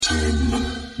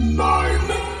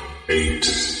8,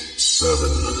 7,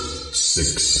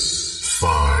 6,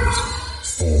 5,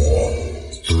 4,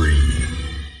 3,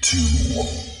 2,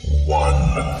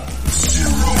 1, 0.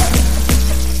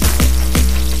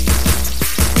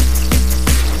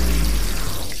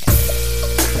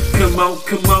 Come on,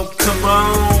 come on, come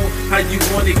on. How you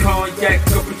want it, cognac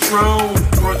or Patron?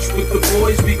 Brunch with the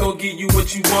boys, we gon' give you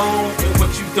what you want. And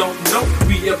what you don't know,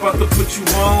 we about to put you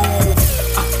on.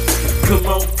 Come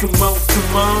on, come on,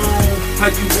 come on. How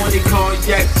you want it,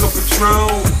 cognac or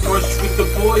Patron? Brunch with the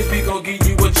boys, we gon' give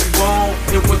you what you want.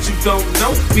 And what you don't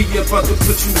know, we about to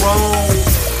put you on.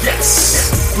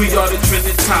 Yes, we are the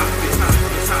trending topic.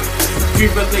 We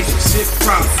relationship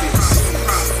prophets.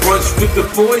 Brunch with the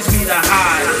boys, we the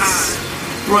hottest.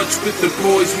 Brunch with the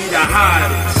boys, we the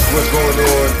hottest. What's going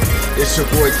on? It's your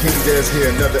boy King Des here.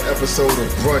 Another episode of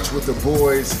Brunch with the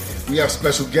Boys. We have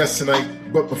special guests tonight,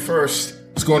 but first,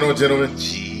 what's going on, gentlemen?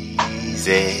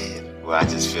 Jeez, well, I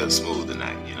just feel smooth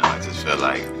tonight. I just feel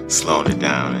like slowing it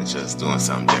down and just doing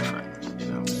something different.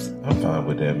 I'm fine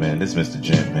with that, man. This is Mr.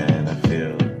 Gent, man. I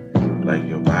feel like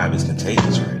your vibe is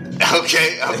contagious right now.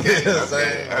 Okay.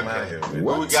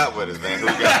 What we got with us, man? Who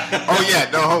we got? Oh yeah,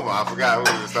 no, hold on. I forgot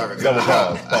who we was talking to. Double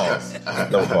pause.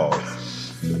 Double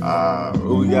pause.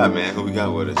 Who we got, man? Who we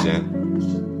got with us,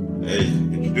 Jen? Hey,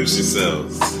 introduce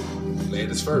yourselves.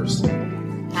 Ladies first.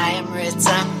 Hi, I'm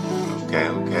Maritza.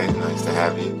 Okay. Nice to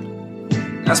have you.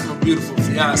 That's my beautiful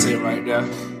fiance right there.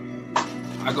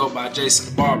 I go by Jason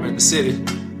the Barber in the city.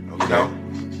 Okay.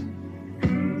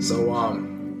 So,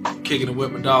 kicking it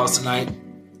with my dogs tonight.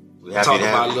 We happy Talking to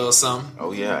have about you. a little something.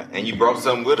 Oh yeah, and you brought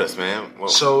something with us, man.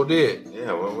 Sure did.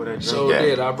 Yeah, what that drink Sure at?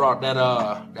 did. I brought that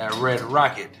Red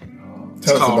Rocket. It's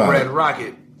Tell us called about Red it.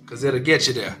 Rocket because it'll get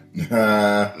you there.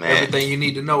 Man, Everything you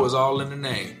need to know is all in the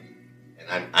name.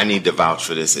 and I need to vouch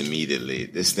for this immediately.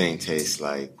 This thing tastes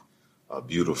like a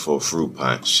beautiful fruit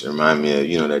punch. It reminds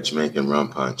me of, that Jamaican rum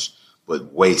punch,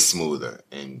 but way smoother.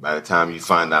 And by the time you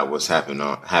find out what's happening,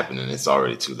 it's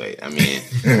already too late. I mean,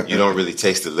 you don't really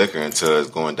taste the liquor until it's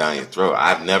going down your throat.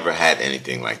 I've never had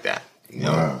anything like that.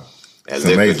 Wow. That It's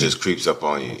liquor amazing. just creeps up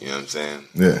on you. You know what I'm saying?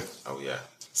 Yeah. Oh, yeah.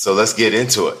 So let's get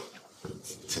into it.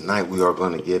 Tonight we are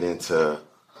going to get into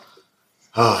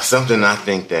something I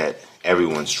think that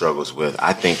everyone struggles with.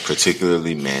 I think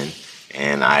particularly men,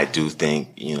 and I do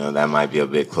think, that might be a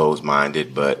bit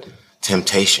closed-minded, but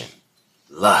temptation,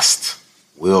 lust,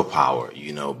 willpower,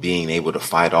 being able to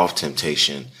fight off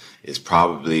temptation is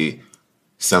probably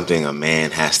something a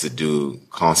man has to do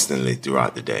constantly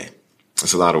throughout the day.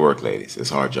 It's a lot of work, ladies.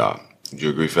 It's a hard job. Do you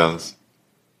agree, fellas?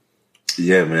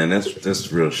 Yeah, man,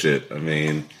 that's real shit. I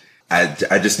mean,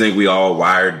 I just think we all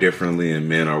wired differently, and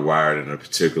men are wired in a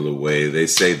particular way. They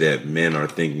say that men are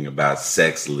thinking about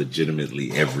sex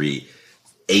legitimately every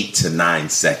 8 to 9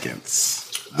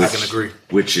 seconds. I can agree.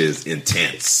 Which is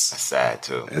intense. That's sad,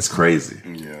 too. That's crazy.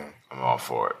 Yeah. I'm all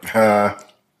for it.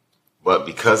 But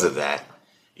because of that,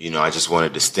 I just want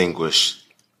to distinguish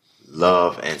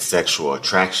love and sexual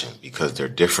attraction because they're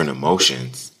different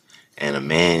emotions, and a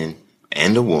man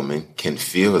and a woman can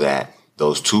feel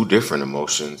those two different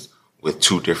emotions with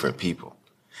two different people.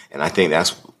 And I think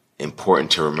that's important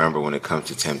to remember when it comes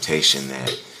to temptation,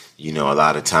 that, a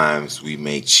lot of times we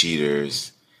make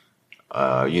cheaters,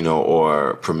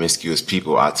 or promiscuous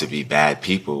people out to be bad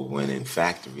people, when in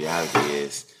fact the reality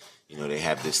is, they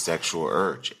have this sexual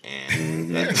urge,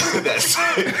 and that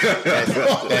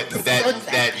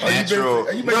natural.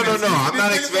 No. I'm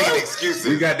not expecting excuses.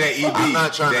 You got that EB. I'm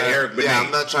not trying that to. Eric Benet.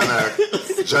 I'm not trying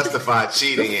to justify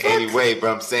cheating in any way, but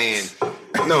I'm saying,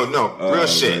 real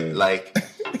shit. Man. Like,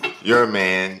 you're a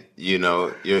man.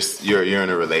 You're in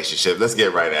a relationship. Let's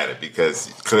get right at it, because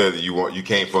clearly you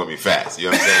came for me fast. You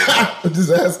know what I'm saying? I'm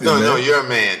just asking. No, man. you're a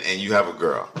man and you have a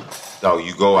girl. So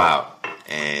you go out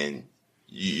and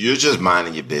you're just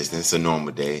minding your business, a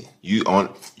normal day. You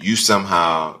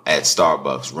somehow at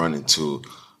Starbucks run into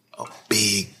a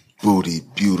big booty,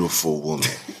 beautiful woman.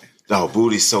 The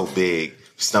booty's so big,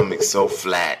 stomach so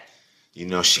flat.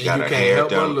 She got her hair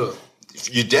done. Look.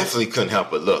 You definitely couldn't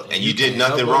help but look, and you did can't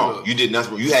nothing help but wrong. look. You did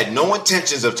nothing. You had no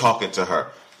intentions of talking to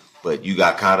her, but you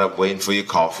got caught up waiting for your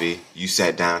coffee. You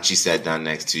sat down. She sat down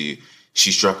next to you.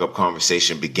 She struck up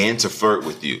conversation, began to flirt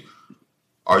with you.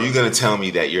 Are you going to tell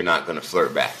me that you're not going to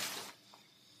flirt back?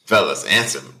 Fellas,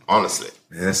 answer me, honestly.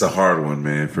 Man, that's a hard one,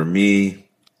 man. For me,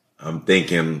 I'm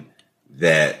thinking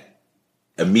that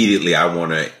immediately I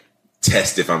want to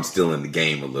test if I'm still in the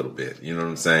game a little bit. You know what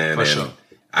I'm saying? For sure.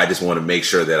 I just want to make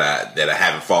sure that I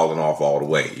haven't fallen off all the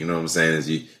way. You know what I'm saying? As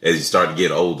you start to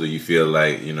get older, you feel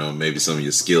like, maybe some of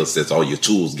your skill sets, all your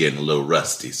tools getting a little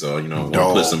rusty. So, want to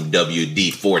put some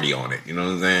WD-40 on it. You know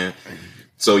what I'm saying?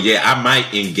 So yeah, I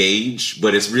might engage,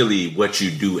 but it's really what you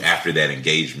do after that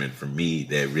engagement for me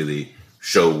that really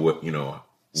show what,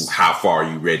 how far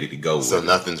you ready to go. So with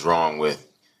nothing's wrong with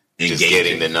engaging. just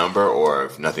getting the number,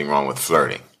 or nothing wrong with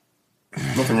flirting.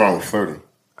 Nothing wrong with flirting.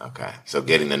 Okay, so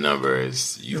getting the number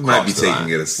is You might be taking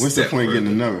it a step What's the point of getting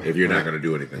the number? if you're not going to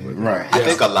do anything with it. Right. I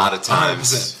think a lot of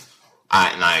times, 100%.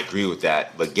 I agree with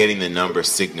that, but getting the number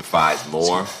signifies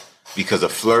more because a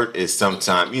flirt is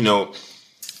sometimes,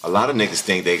 a lot of niggas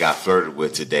think they got flirted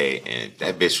with today, and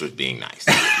that bitch was being nice,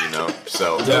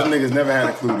 So Those niggas never had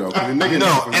a clue though. and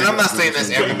I'm not saying that's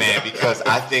every man because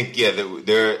I think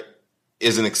there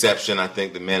is an exception. I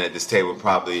think the men at this table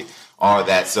probably are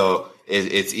that, so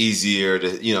it's easier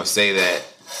to say that.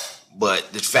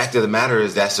 But the fact of the matter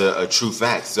is that's a true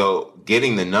fact. So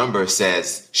getting the number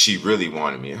says she really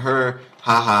wanted me. Her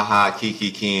ha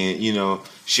kiki,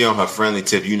 she on her friendly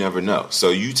tip. You never know. So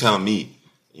you tell me.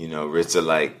 Ritza,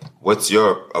 like, what's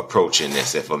your approach in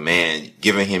this? If a man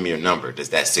giving him your number, does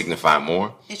that signify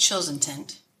more? It shows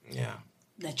intent. Yeah.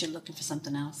 That you're looking for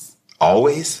something else.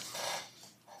 Always?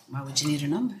 Why would you need a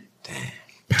number? Damn.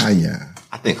 Paya.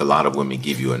 I think a lot of women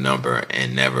give you a number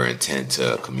and never intend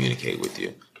to communicate with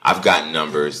you. I've gotten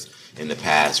numbers in the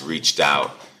past, reached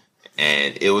out,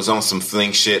 and it was on some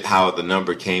fling shit how the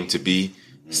number came to be,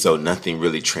 so nothing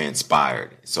really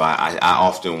transpired. So I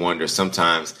often wonder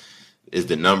sometimes, is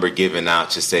the number given out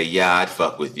to say, yeah, I'd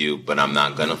fuck with you, but I'm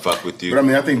not gonna fuck with you? But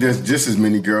I think there's just as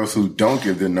many girls who don't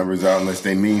give their numbers out unless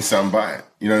they mean something by it.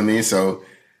 You know what I mean? So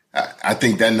I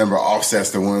think that number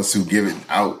offsets the ones who give it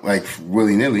out like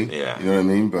willy-nilly. Yeah. You know what I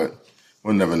mean? But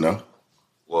we'll never know.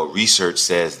 Well, research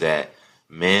says that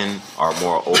men are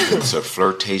more open to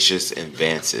flirtatious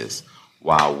advances,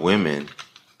 while women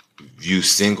view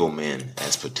single men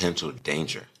as potential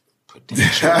danger.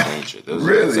 Potential danger. Those are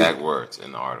the exact words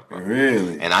in the article.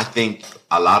 Really? And I think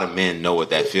a lot of men know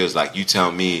what that feels like. You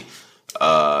tell me, we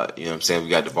got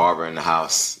the barber in the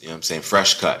house,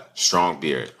 fresh cut, strong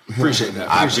beard. Appreciate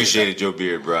that. I appreciated your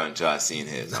beard, bro, until I seen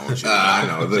his. I want you to know. I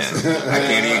know. Listen, I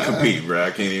can't even compete, bro.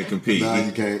 I can't even compete. Nah,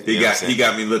 you can't. He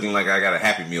got me looking like I got a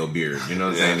Happy Meal beard. You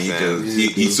know what I'm saying?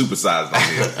 He supersized on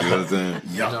me. You know what I'm saying?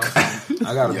 Yuck.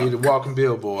 I gotta be the walking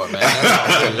billboard, man.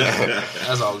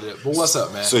 That's all it is. But what's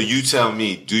up, man? So you tell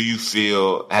me,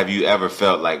 have you ever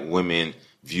felt like women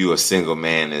view a single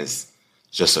man as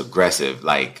just aggressive?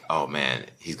 Like, oh man,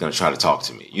 he's gonna try to talk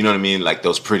to me. You know what I mean? Like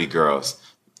those pretty girls.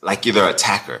 Like you're their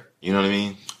attacker. You know what I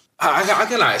mean? I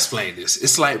cannot explain this.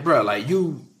 It's like, bro, like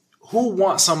who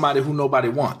wants somebody who nobody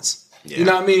wants? Yeah. You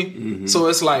know what I mean? Mm-hmm. So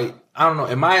it's like, I don't know.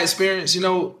 In my experience,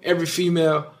 every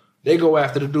female, they go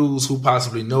after the dudes who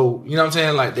possibly know, you know what I'm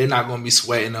saying? Like, they're not going to be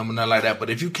sweating them or nothing like that. But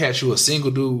if you catch you a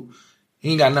single dude, he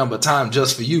ain't got nothing but time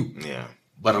just for you. Yeah.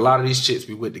 But a lot of these chicks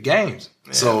be with the games.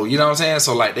 Yeah. So, you know what I'm saying?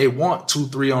 So, like, they want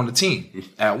 2-3 on the team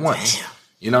at once. Damn.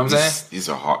 You know what I'm saying? These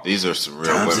are hard. These are some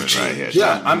real women right here.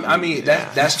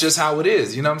 Yeah, that's just how it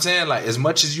is. You know what I'm saying? Like, as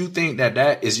much as you think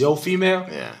that is your female,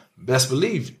 best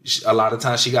believe a lot of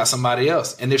times she got somebody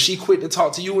else. And if she quit to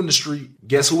talk to you in the street,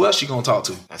 guess who else she gonna talk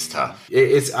to? That's tough.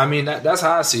 That's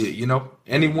how I see it.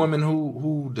 Any woman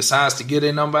who decides to get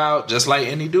a number out, just like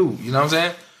any dude. You know what I'm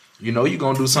saying? You're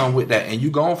gonna do something with that, and you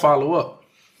gonna follow up,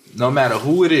 no matter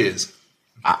who it is.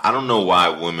 I don't know why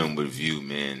women would view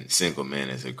single men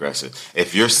as aggressive.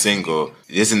 If you're single,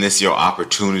 isn't this your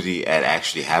opportunity at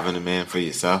actually having a man for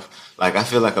yourself? Like, I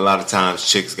feel like a lot of times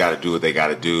chicks got to do what they got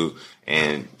to do.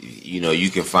 And, you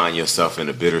can find yourself in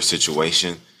a bitter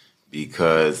situation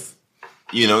because,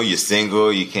 you're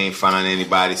single, you can't find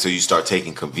anybody. So you start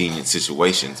taking convenient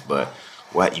situations. But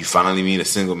what, you finally meet a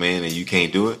single man and you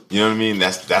can't do it? You know what I mean?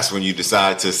 That's when you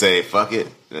decide to say, fuck it.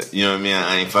 You know what I mean?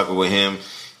 I ain't fucking with him.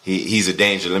 He's a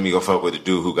danger. Let me go fuck with a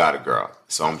dude who got a girl.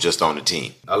 So I'm just on the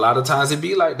team. A lot of times it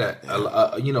be like that.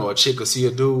 Yeah. A chick will see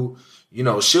a dude.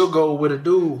 She'll go with a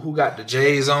dude who got the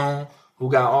J's on,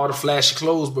 who got all the flashy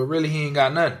clothes, but really he ain't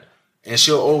got nothing. And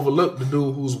she'll overlook the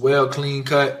dude who's well clean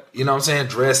cut, you know what I'm saying,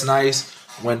 dressed nice,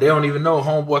 when they don't even know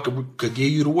homeboy could give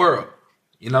you the world.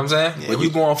 You know what I'm saying? Yeah, but you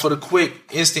going for the quick,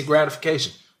 instant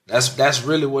gratification. That's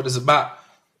really what it's about.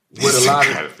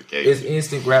 It's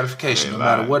instant gratification. No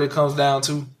matter what it comes down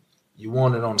to, you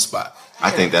want it on the spot. I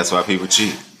think that's why people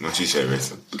cheat. What you say,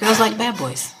 Rissa? Girls like bad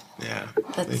boys. Yeah.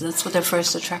 That's what they're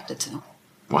first attracted to.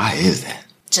 Why is that?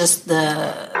 Just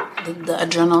the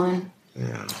adrenaline.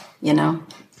 Yeah.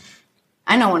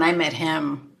 I know when I met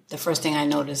him, the first thing I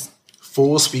noticed.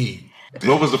 Full speed.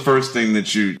 What was the first thing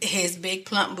that you... His big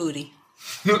plump booty.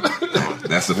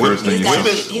 That's the first thing.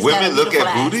 Women look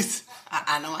at booties?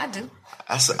 I know I do.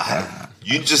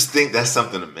 You just think that's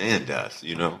something a man does,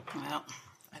 Well,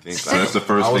 So that's the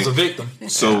first I thing. was a victim.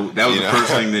 So that was the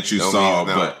first thing that you No saw,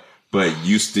 means no. but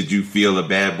did you feel a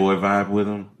bad boy vibe with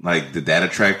him? Like, did that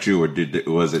attract you, or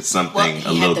was it something Well, a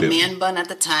he little had the bit? man bun at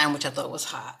the time, which I thought was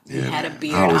hot. He Yeah, had a man.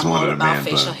 beard. I always I'm all wanted a about man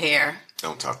facial bun. hair.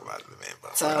 Don't talk about the man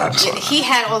bun. So he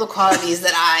had all the qualities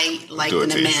that I liked Do it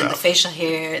in a to man: yourself. the facial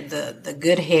hair, the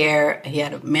good hair. He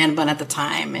had a man bun at the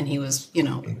time, and he was,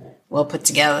 well put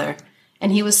together.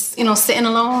 And he was, sitting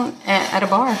alone at a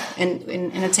bar and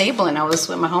in a table, and I was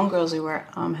with my homegirls. We were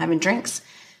having drinks,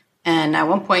 and at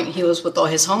one point he was with all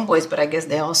his homeboys, but I guess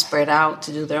they all spread out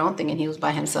to do their own thing, and he was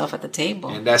by himself at the table.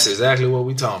 And that's exactly what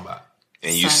we talking about.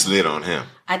 And you slid on him.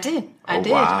 I did. I Oh,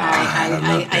 did. wow.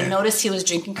 I noticed he was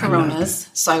drinking Coronas,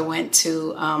 so I went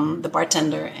to the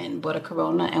bartender and bought a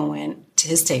Corona and went to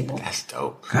his table That's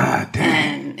dope. God damn.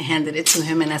 and handed it to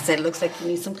him. And I said, "Looks like you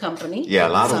need some company." Yeah, a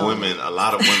lot So- of women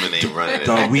ain't running it.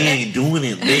 Dog, like we that. ain't doing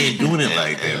it. They ain't doing it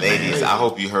like that, And ladies, man. I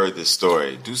hope you heard this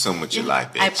story. Do something with your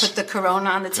life, bitch. I put the Corona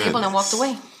on the table and walked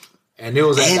away. And it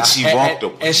was And she walked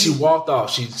away. And she walked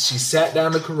off. She sat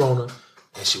down the Corona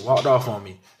and she walked off on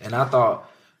me. And I thought,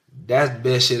 that's the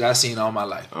best shit I seen all my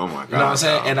life. Oh my God, You know what I'm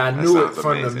saying? dog. And I That knew it sounds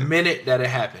from the amazing. minute that it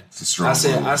happened. It's a strong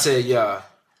move. I said, yeah,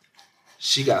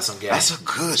 she got some game. That's a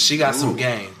good She got some move.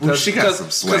 game. Ooh, she got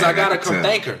some swag, Because I gotta I can come tell.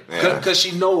 thank her. Yeah. Because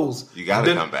she knows. You gotta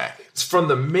the- come back. From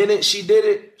the minute she did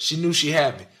it, she knew she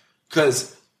had me.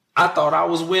 Because I thought I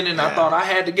was winning. I Yeah. thought I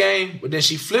had the game. But then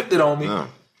she flipped it on me. Yeah.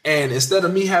 And instead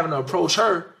of me having to approach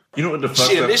her, You know what the fucked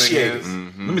She up thing initiated. is?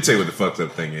 Let me tell you what the fucked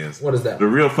up thing is. What is that? The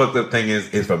real fucked up thing is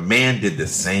if a man did the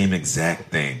same exact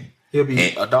thing he'll be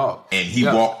and, a dog. and he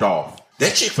Yeah. walked off,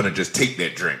 that chick finna just take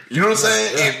that drink. You know what I'm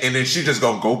saying? Yeah. And then she just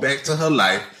gonna go back to her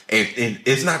life, and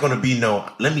it's not gonna be no,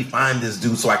 let me find this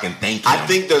dude so I can thank him. I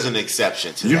think there's an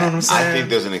exception to You that. know what I'm saying? I think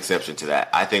there's an exception to that.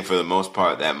 I think for the most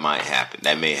part that might happen.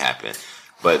 That may happen.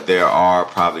 But there are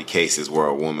probably cases where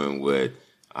a woman would,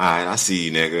 all right, I see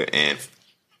you, nigga, and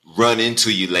run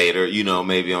into you later,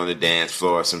 maybe on the dance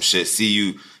floor or some shit, see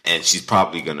you, and she's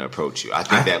probably going to approach you. I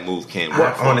think that move can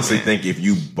work. I honestly think if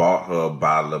you bought her a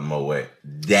bottle of Moet,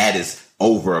 that is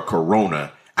over a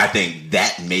Corona. I think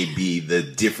that may be the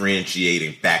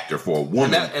differentiating factor for a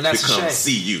woman And that's to a come shame.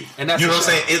 see you. And that's you know a what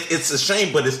I'm shame. saying? It's a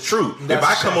shame, but it's true. That's if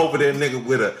I a come shame. over there, nigga,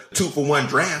 with a 2-for-1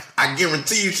 draft, I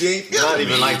guarantee you she ain't feeling Not me.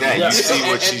 even like that. Yeah. You see And-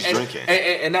 what she's and- drinking.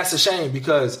 And that's a shame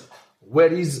because where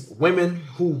these women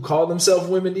who call themselves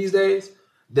women these days,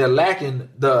 they're lacking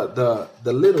the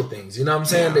little things. You know what I'm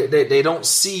saying? They don't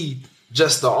see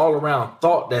just the all around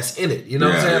thought that's in it. You know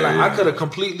what I'm Yeah, saying? yeah, Like yeah. I could have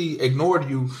completely ignored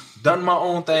you, done my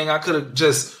own thing. I could have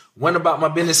just went about my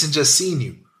business and just seen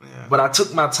you. But I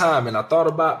took my time and I thought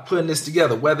about putting this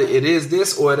together, whether it is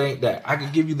this or it ain't that. I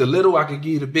could give you the little, I could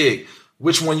give you the big.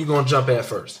 Which one you gonna jump at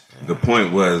first? The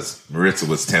point was Maritza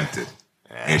was tempted,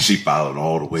 and she followed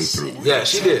all the way through. Yeah,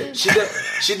 she did.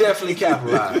 She definitely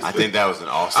capitalized. I think that was an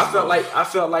awesome I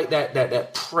felt move. like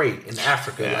that prey in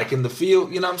Africa, like in the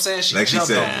field. You know what I'm saying? She Like she jumped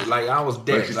said. on me, like I was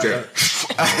dead. Like she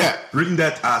Like, said, bring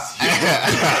that ass here.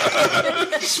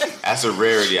 That's a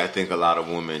rarity. I think a lot of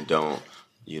women don't,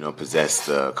 possess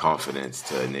the confidence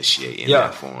to initiate in Yeah.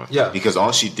 that form. Yeah. Because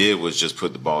all she did was just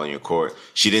put the ball in your court.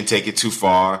 She didn't take it too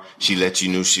far. She let you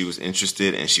know she was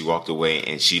interested, and she walked away.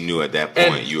 And she knew at that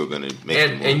point you were going to make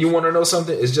the move. and you want to know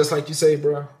something? It's just like you say,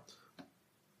 bro.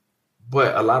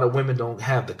 But a lot of women don't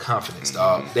have the confidence,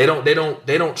 dog. They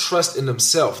don't trust in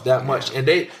themselves that much, and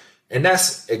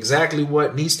that's exactly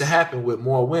what needs to happen with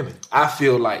more women. I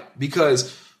feel like,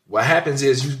 because what happens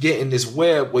is you get in this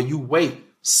web where you wait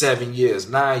 7 years,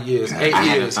 9 years, 8 I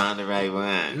haven't years. found the right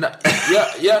one. No, no.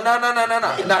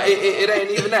 It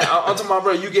ain't even that. I'm talking about,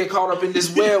 bro, you get caught up in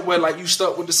this web where like you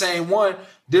stuck with the same one,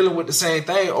 dealing with the same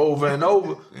thing over and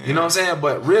over. You know what I'm saying?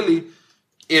 But really,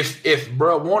 if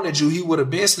bro wanted you, he would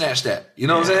have been snatched that. You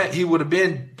know what I'm saying? He would have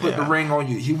been put the ring on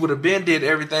you. He would have been did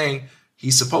everything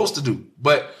he's supposed to do.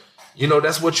 But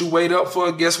that's what you wait up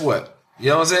for. Guess what? You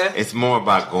know what I'm saying? It's more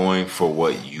about going for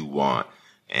what you want.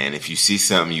 And if you see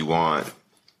something you want,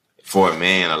 for a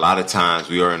man, a lot of times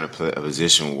we are in a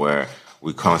position where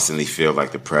we constantly feel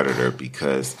like the predator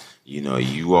because,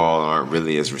 you all aren't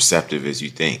really as receptive as you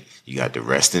think. You got the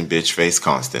resting bitch face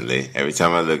constantly. Every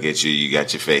time I look at you, you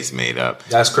got your face made up.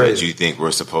 That's crazy. But you think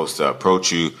we're supposed to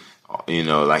approach you,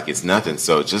 like it's nothing.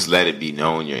 So just let it be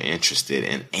known you're interested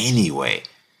in any way.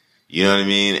 You know what I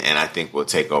mean? And I think we'll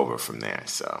take over from there.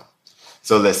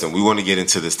 So listen, we want to get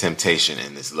into this temptation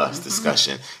and this lust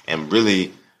discussion. And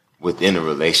really, within a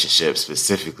relationship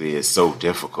specifically, it's so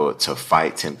difficult to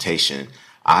fight temptation,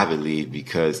 I believe,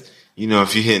 because,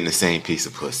 if you're hitting the same piece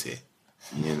of pussy,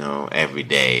 every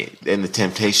day, then the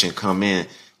temptation come in,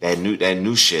 that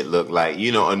new shit look like,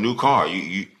 you know, a new car.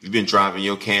 You've been driving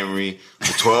your Camry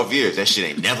for 12 years. That shit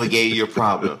ain't never gave you a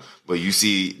problem. But you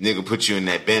see nigga put you in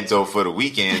that Benzo for the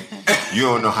weekend, you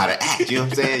don't know how to act. You know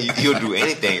what I'm saying? He'll do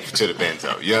anything to the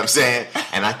Benzo. You know what I'm saying?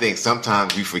 And I think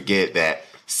sometimes we forget that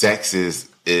sex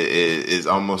is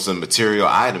almost a material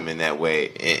item in that way.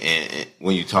 And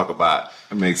when you talk about,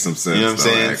 it makes some sense. You know what I'm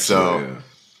saying? Actually, so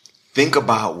think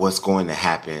about what's going to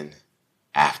happen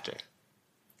after.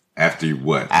 After you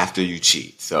what? After you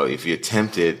cheat. So if you're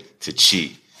tempted to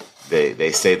cheat,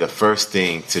 they say the first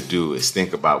thing to do is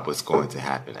think about what's going to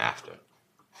happen after.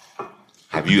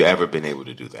 Have you ever been able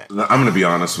to do that? I'm going to be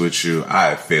honest with you. I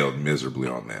have failed miserably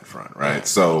on that front, right? Yeah.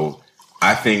 So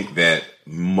I think that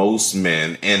most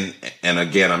men, and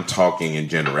again, I'm talking in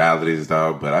generalities,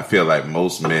 dog, but I feel like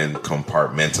most men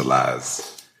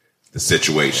compartmentalize the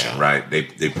situation, right?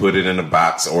 They put it in a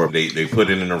box, or they put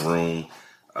it in a room,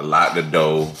 lock the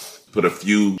door, put a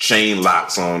few chain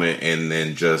locks on it, and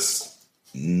then just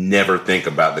never think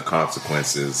about the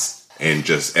consequences and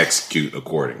just execute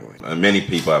accordingly. Many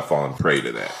people have fallen prey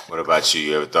to that. What about you?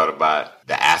 You ever thought about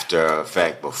the after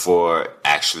effect before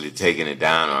actually taking it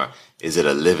down, or is it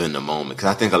a live in the moment?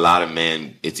 Because I think a lot of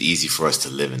men, it's easy for us to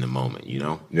live in the moment, you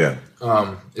know? Yeah.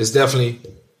 It's definitely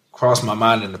crossed my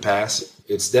mind in the past.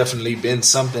 It's definitely been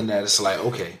something that it's like,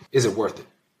 okay, is it worth it?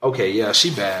 Okay, yeah,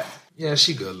 she bad. Yeah,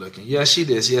 she good looking. Yeah, she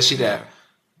this. Yeah, she that.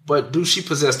 But do she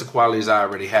possess the qualities I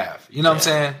already have? You know what I'm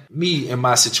saying? Me, in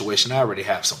my situation, I already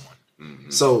have someone. Mm-hmm.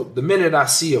 So the minute I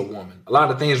see a woman, a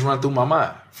lot of things run through my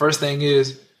mind. First thing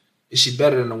is she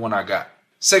better than the one I got?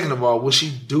 Second of all, will she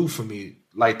do for me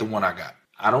like the one I got?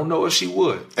 I don't know if she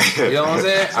would. You know what I'm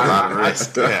saying?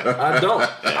 I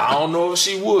don't. I don't know if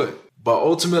she would. But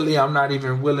ultimately, I'm not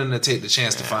even willing to take the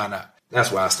chance to find out.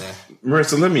 That's where I stand.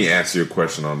 Marissa, let me ask you a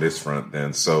question on this front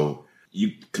then. So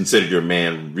you consider your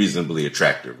man reasonably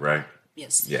attractive, right?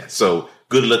 Yes. Yeah. So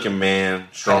good looking man,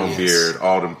 strong beard,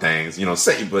 all them things. You know,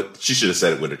 but she should have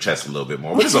said it with her chest a little bit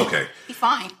more, but it's okay. Be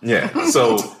fine. Yeah.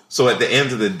 So at the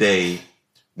end of the day,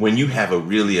 when you have a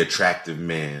really attractive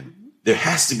man, there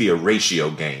has to be a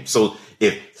ratio game. So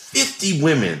if 50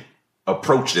 women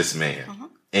approach this man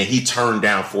and he turned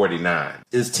down 49,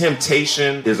 is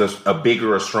temptation a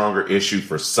bigger or stronger issue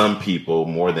for some people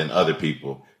more than other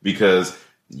people? Because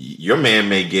your man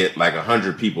may get like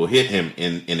 100 people hit him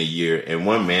in a year, and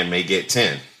one man may get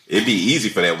 10. It'd be easy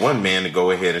for that one man to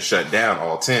go ahead and shut down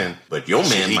all 10, but your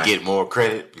man might get more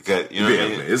credit because, you know what I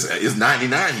mean? It's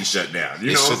 99 he shut down. You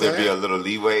know should there be a little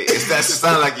leeway? That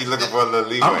sounds like you're looking for a little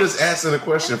leeway. I'm just asking a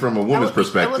question from a woman's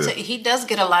perspective. He does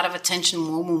get a lot of attention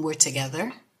when we're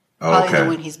together. Probably than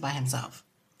when he's by himself.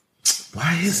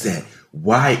 Why is that?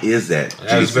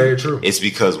 That is very true. It's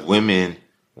because women,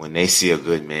 when they see a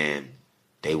good man,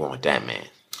 they want that man.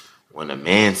 When a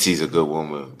man sees a good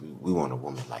woman, we want a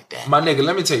woman like that. My nigga,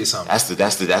 let me tell you something.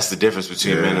 That's the difference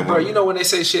between men and women. Bro, you know when they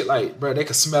say shit like, bro, they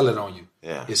can smell it on you.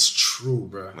 Yeah, it's true,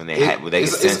 bro. When they can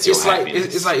sense your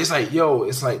happiness.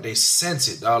 It's like they sense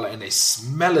it, dog, and they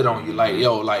smell it on you. Like,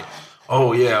 yo, like,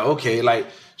 oh yeah, okay, like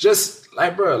just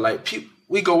like, bro, like people.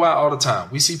 We go out all the time.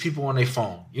 We see people on their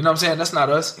phone. You know what I'm saying? That's not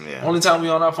us. Yeah. Only time we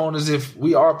on our phone is if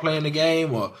we are playing the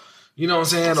game, or you know what I'm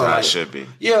saying? That's or how like, it should be.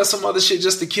 Yeah, some other shit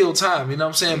just to kill time. You know what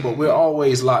I'm saying? But we're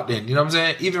always locked in. You know what I'm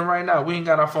saying? Even right now, we ain't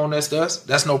got our phone next to us.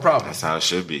 That's no problem. That's how it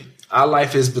should be. Our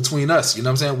life is between us. You know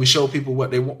what I'm saying? We show people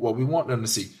what we want them to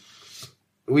see.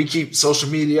 We keep social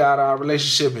media out of our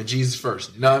relationship and Jesus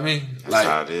first. You know what I mean? That's like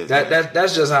how it is.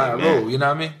 That's just how I roll. You know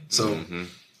what I mean? So,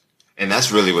 and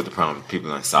that's really what the problem.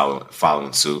 People aren't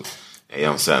following suit. They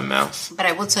on something else. But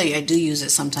I will tell you, I do use it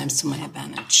sometimes to my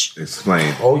advantage.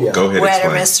 Explain. Oh, yeah. Go ahead. We're at a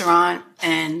restaurant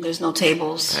and there's no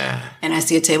tables. Yeah. And I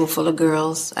see a table full of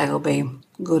girls. I go, babe,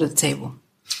 go to the table.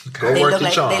 They look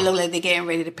like they're getting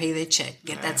ready to pay their check.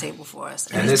 Get that table for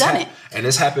us. And he's done it. And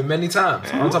it's happened many times.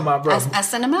 I'm talking about, bro. I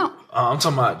send them out. I'm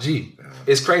talking about,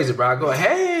 it's crazy, bro. I go,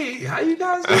 hey, how you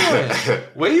guys doing?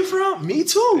 Where you from? Me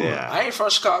too. Yeah. I ain't from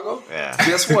Chicago. Yeah.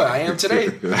 Guess what? I am today.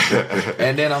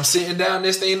 And then I'm sitting down.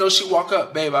 This thing, you know, she walk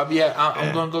up, babe.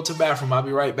 I'm gonna go to the bathroom. I'll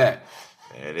be right back.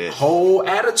 There it is. Whole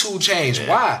attitude change. Yeah.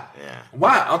 Why? Yeah.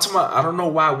 Why? I'm talking about. I don't know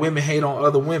why women hate on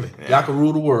other women. Yeah. Y'all can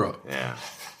rule the world. Yeah.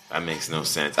 That makes no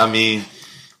sense. I mean,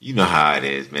 you know how it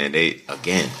is, man. They,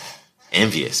 again,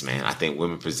 envious, man. I think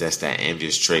women possess that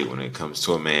envious trait when it comes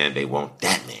to a man. They want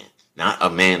that man. Not a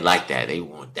man like that. They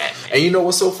want that man. And you know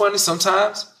what's so funny?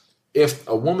 Sometimes, if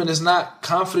a woman is not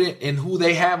confident in who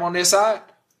they have on their side,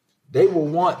 they will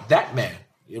want that man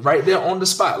right there on the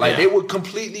spot. Like, they would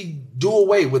completely do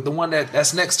away with the one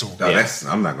that's next to him. No,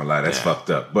 I'm not going to lie. That's fucked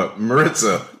up. But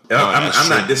Maritza, I'm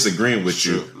not disagreeing with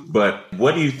you. But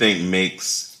what do you think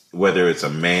makes whether it's a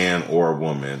man or a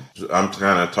woman, I'm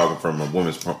kind of talking from a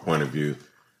woman's point of view,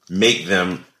 make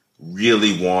them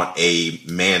really want a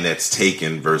man that's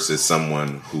taken versus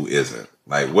someone who isn't?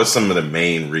 Like, what's some of the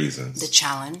main reasons? The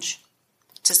challenge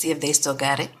to see if they still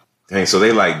got it. Dang, so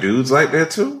they like dudes like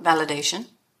that too? Validation.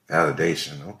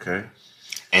 Validation, okay.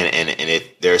 And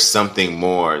there's something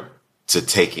more to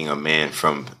taking a man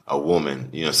from a woman,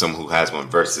 you know, someone who has one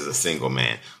versus a single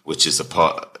man, which is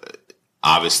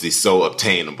obviously so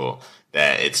obtainable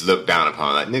that it's looked down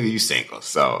upon. Like, nigga, you single.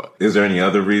 So, is there any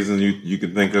other reason you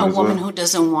can think of? A woman who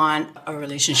doesn't want a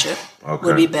relationship Okay.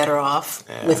 would be better off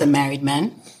with a married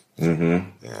man.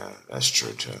 Mm-hmm. Yeah, that's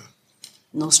true too.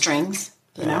 No strings,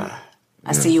 you know.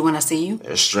 I see you when I see you.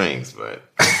 There's strings, but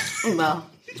Well,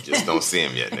 you just don't see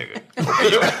them yet, nigga.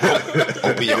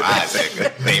 Open your eyes,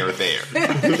 nigga. They are there.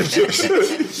 Gonna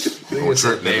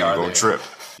trip, nigga. You're gonna trip.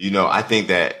 You know, I think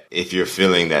that if you're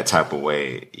feeling that type of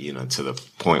way, you know, to the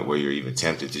point where you're even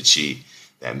tempted to cheat,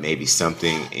 that maybe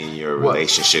something in your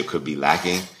relationship could be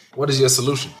lacking. What is your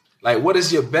solution? Like, what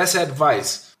is your best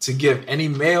advice to give any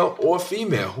male or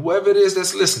female, whoever it is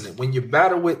that's listening, when you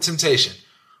battle with temptation?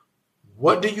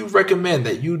 What do you recommend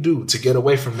that you do to get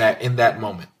away from that in that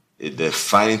moment? The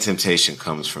fighting temptation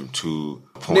comes from 2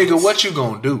 points. Nigga, what you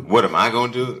gonna do? What am I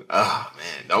gonna do? Oh,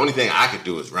 man. The only thing I could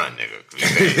do is run, nigga.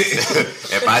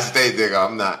 If I stay, nigga,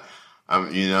 you know what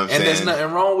I'm saying? And there's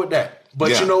nothing wrong with that.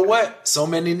 But you know what? So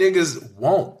many niggas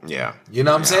won't. Yeah. You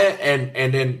know what I'm saying?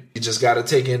 And then you just got to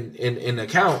take in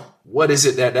account, what is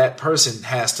it that person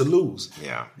has to lose?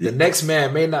 Yeah. The next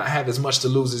man may not have as much to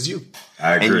lose as you.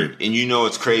 I agree. And you know,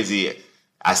 it's crazy.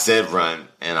 I said run,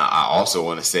 and I also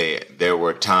want to say there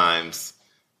were times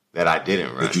that I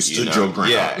didn't run. But you stood your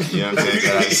ground. Yeah, you know what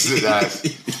I'm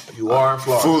saying? You are in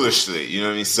Florida. Foolishly, you know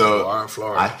what I mean? So You are in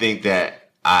Florida. I think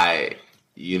that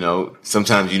you know,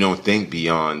 sometimes you don't think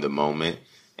beyond the moment.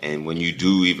 And when you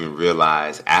do even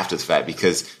realize after the fact,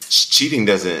 because cheating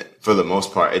doesn't, for the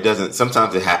most part,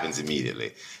 sometimes it happens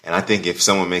immediately. And I think if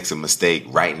someone makes a mistake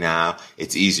right now,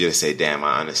 it's easier to say, damn,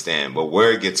 I understand. But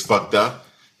where it gets fucked up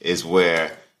is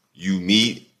where you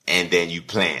meet and then you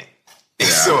plan. Yeah.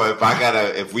 So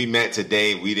if we met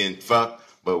today, we didn't fuck,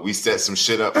 but we set some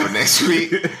shit up for next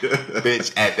week,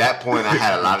 bitch, at that point I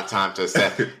had a lot of time to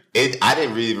assess it. I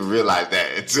didn't really even realize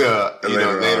that until,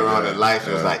 later on in life.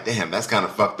 It was like, damn, that's kind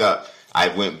of fucked up. I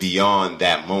went beyond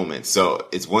that moment. So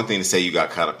it's one thing to say you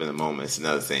got caught up in the moment. It's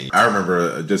another thing. I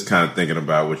remember just kind of thinking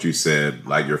about what you said,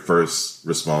 like your first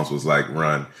response was like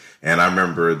run. And I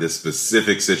remember this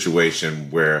specific situation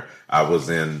where I was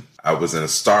in a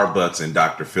Starbucks in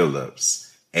Dr.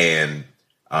 Phillips, and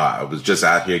I was just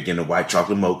out here getting a white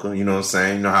chocolate mocha. You know what I'm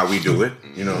saying? You know how we do it.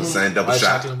 You know what I'm saying? Double White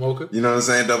shot. chocolate mocha. You know what I'm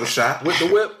saying? Double shot. With the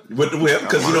whip. With the whip.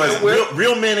 Because, you know,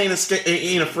 real men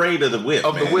ain't afraid of the whip.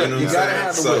 Of the man. whip. You know You what gotta I'm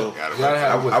have the saying? whip. You gotta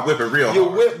have the whip. I whip it real Your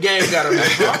hard. whip game gotta be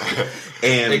proper.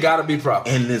 And It gotta be proper.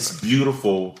 And this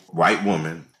beautiful white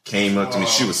woman came up to me.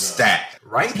 She was stacked.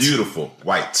 Right? Beautiful.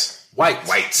 White. White.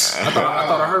 White. I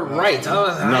thought I heard right. No.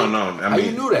 How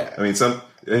you knew that? I mean,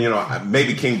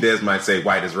 maybe King Des might say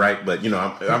white is right, but, you know,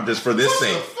 I'm just for this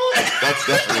sake. That's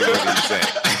definitely what he said.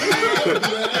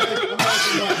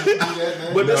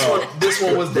 But this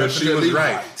one was But definitely she was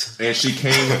right. right. And she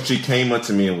came up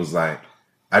to me and was like,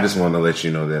 I just want to let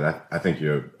you know that I think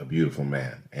you're a beautiful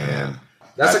man. And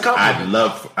That's a compliment.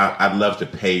 I'd love to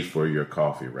pay for your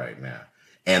coffee right now.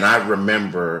 And I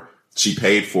remember she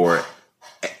paid for it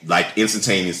like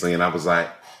instantaneously, and I was like,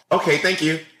 okay, thank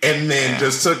you. And then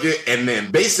just took it and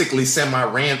then basically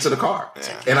semi-ran to the car.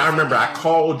 Yeah. And I remember I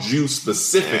called you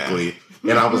specifically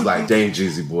and I was like, dang,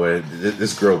 Jeezy boy,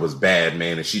 this girl was bad,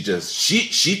 man. And she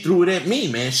threw it at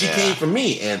me, man. She came for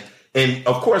me. And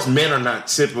of course, men are not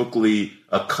typically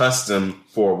accustomed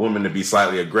for a woman to be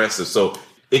slightly aggressive. So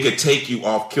it could take you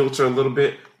off kilter a little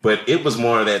bit. But it was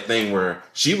more of that thing where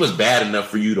she was bad enough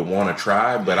for you to want to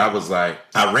try. But I was like,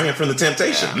 I ran from the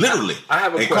temptation, literally. I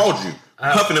have a question. Called you,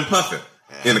 huffing and puffing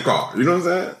in the car. You know what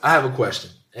I'm saying? I have a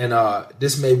question. And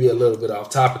this may be a little bit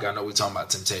off topic. I know we're talking about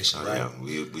temptation, right?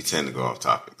 Yeah, we tend to go off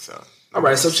topic. So, all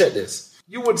right, so check this.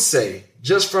 You would say,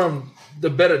 just from the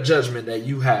better judgment that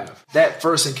you have, that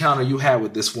first encounter you had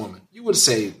with this woman, you would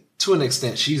say, to an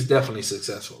extent, she's definitely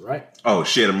successful, right? Oh,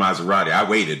 shit, a Maserati. I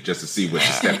waited just to see what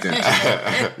she stepped into.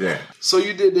 Yeah. So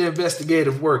you did the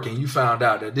investigative work and you found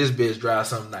out that this bitch drives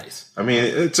something nice. I mean,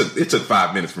 it took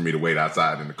 5 minutes for me to wait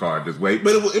outside in the car and just wait.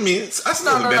 But I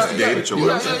still investigated.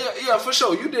 Yeah, for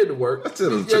sure. You did the work.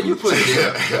 You put it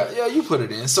in. Yeah, you put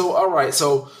it in. So, all right.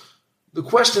 So the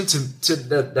question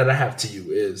that I have to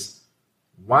you is,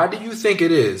 why do you think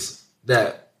it is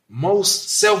that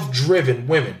most self-driven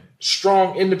women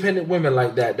strong, independent women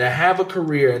like that have a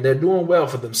career and they're doing well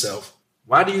for themselves,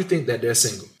 why do you think that they're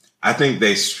single? I think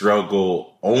they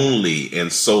struggle only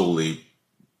and solely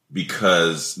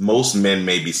because most men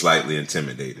may be slightly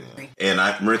intimidated. And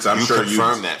Maritza, I'm you sure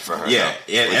confirmed that for her. Yeah,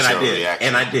 though, and I did. Reaction.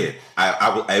 And I did.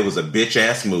 It was a bitch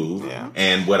ass move. Yeah.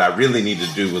 And what I really needed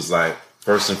to do was like,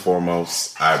 first and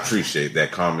foremost, I appreciate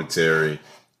that commentary.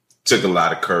 Took a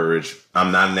lot of courage.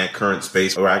 I'm not in that current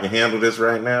space where I can handle this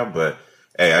right now, but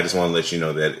hey, I just want to let you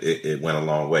know that it went a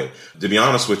long way. To be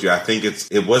honest with you, I think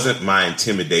it wasn't my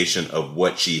intimidation of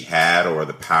what she had or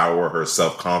the power, her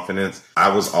self-confidence.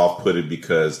 I was off-putted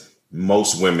because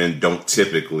most women don't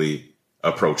typically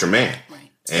approach a man.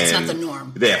 Right. It's not the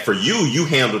norm. Yeah, for you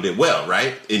handled it well,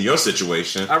 right? In your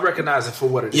situation. I recognize it for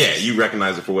what it is. Yeah, you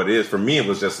recognize it for what it is. For me, it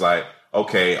was just like,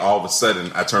 okay, all of a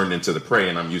sudden I turned into the prey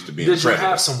and I'm used to being Did predator. you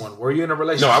have someone? Were you in a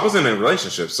relationship? No, I wasn't in a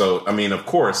relationship. So, I mean, of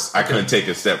course, I couldn't take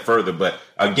it a step further. But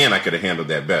again, I could have handled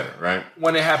that better, right?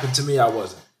 When it happened to me, I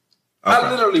wasn't. Okay. I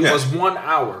literally was 1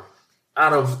 hour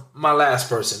out of my last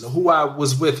person, who I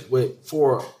was with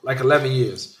for like 11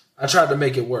 years. I tried to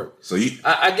make it work. So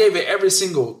I gave it every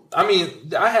single. I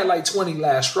mean, I had like 20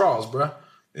 last straws, bro.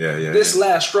 Yeah. This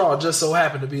last straw just so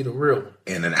happened to be the real one.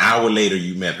 And an hour later,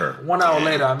 you met her. 1 hour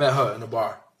later, I met her in the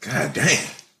bar. God damn.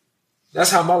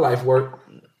 That's how my life worked.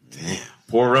 Damn.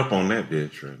 Pour up on that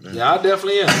bitch right now. Yeah, I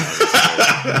definitely am.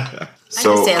 I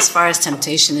can say as far as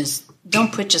temptation is,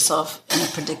 don't put yourself in a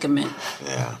predicament.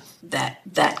 Yeah.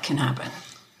 That can happen.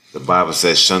 The Bible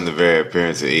says, shun the very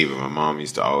appearance of evil. My mom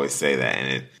used to always say that.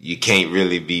 And you can't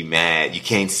really be mad. You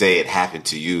can't say it happened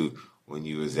to you when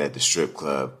you was at the strip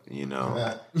club, you know.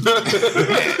 No,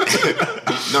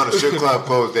 the strip club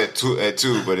closed at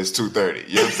 2, but it's 2:30.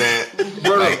 You know what I'm saying?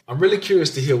 Bro, I'm really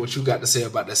curious to hear what you got to say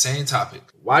about the same topic.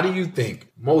 Why do you think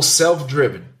most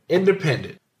self-driven,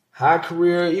 independent, high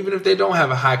career, even if they don't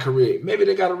have a high career, maybe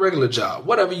they got a regular job,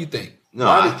 whatever you think. No,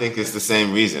 I think it's the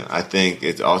same reason. I think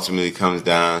it ultimately comes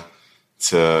down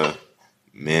to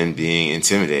men being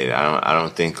intimidated. I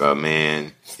don't think a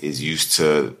man is used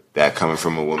to that coming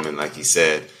from a woman, like he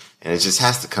said, and it just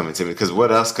has to come intimidated. Because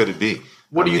what else could it be?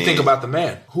 What do you think about the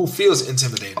man who feels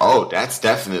intimidated? Oh, that's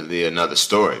definitely another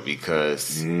story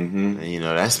because you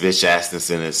know that's bitch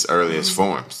assness in its earliest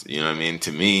forms. You know what I mean?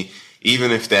 To me,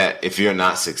 even if you're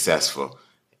not successful,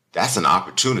 that's an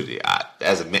opportunity.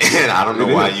 As a man, I don't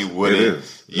know why you wouldn't,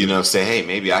 say, hey,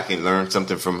 maybe I can learn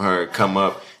something from her, come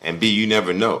up, and B, you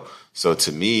never know. So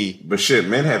to me, but shit,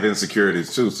 men have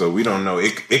insecurities too, so we don't know.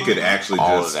 It could actually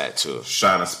all just of that too.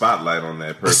 Shine a spotlight on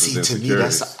that person's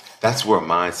insecurities. To me, that's where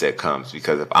mindset comes.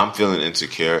 Because if I'm feeling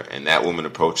insecure and that woman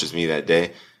approaches me that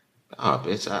day, oh,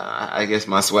 bitch, I guess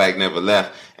my swag never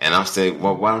left. And I'm saying,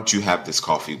 well, why don't you have this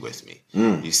coffee with me?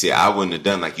 You see, I wouldn't have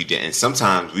done like you did. And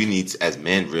sometimes we need to, as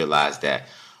men, realize that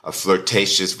a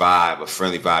flirtatious vibe, a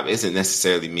friendly vibe, isn't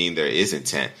necessarily mean there is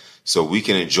intent. So we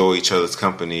can enjoy each other's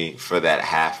company for that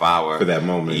half hour. For that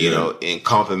moment, you know, and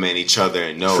compliment each other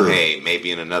and know, hey,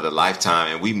 maybe in another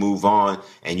lifetime. And we move on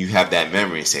and you have that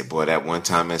memory and say, boy, that one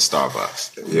time at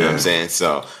Starbucks. You know what I'm saying?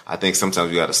 So I think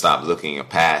sometimes we got to stop looking at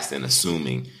past and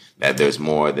assuming that there's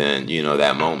more than,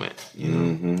 that moment. You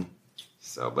know?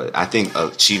 So, but I think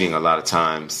cheating a lot of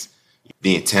times,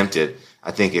 being tempted,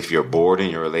 I think if you're bored in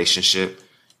your relationship,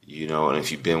 and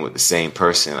if you've been with the same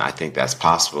person, I think that's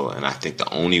possible. And I think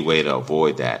the only way to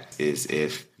avoid that is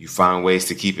if you find ways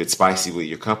to keep it spicy with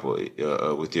your couple,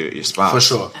 with your spouse. For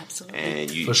sure.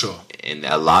 Absolutely. For sure. And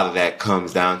a lot of that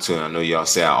comes down to, and I know y'all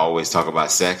say I always talk about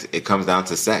sex, it comes down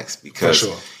to sex. Because for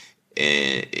sure.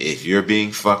 And if you're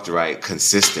being fucked right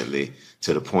consistently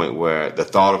to the point where the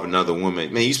thought of another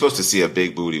woman, man, you're supposed to see a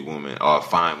big booty woman or a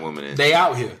fine woman. And they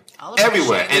out here.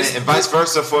 Everywhere, and vice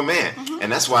versa for a man.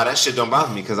 And that's why that shit don't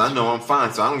bother me, because I know I'm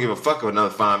fine, so I don't give a fuck if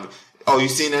another fine. Oh, you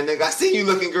seen that nigga? I seen you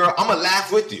looking, girl. I'm gonna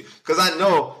laugh with you, because I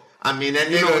know. I mean, that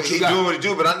nigga, he doing what he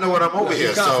do, but I know what I'm over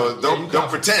here. So don't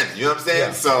pretend. You know what I'm saying?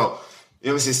 Yeah. So you know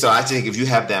what I'm saying. So I think if you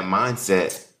have that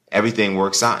mindset, everything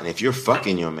works out. And if you're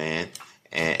fucking your man,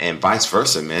 and vice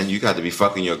versa, man, you got to be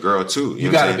fucking your girl too.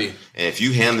 You got to be. And if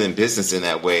you handling business in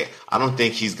that way, I don't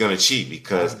think he's gonna cheat,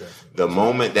 because the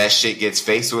moment that shit gets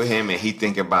faced with him and he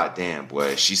thinking about, damn,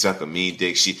 boy, she suck a mean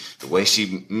dick. The way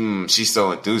she's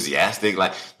so enthusiastic.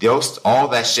 Like, all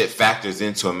that shit factors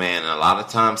into a man. And a lot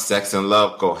of times sex and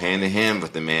love go hand in hand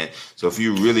with the man. So if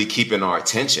you really keeping our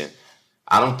attention,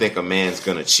 I don't think a man's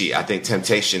going to cheat. I think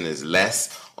temptation is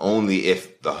less only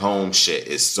if the home shit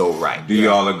is so right. Do you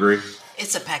all agree?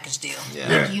 It's a package deal.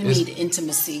 Yeah. You need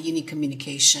intimacy. You need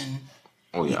communication.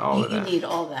 Oh yeah, all of that. You need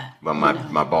all that. But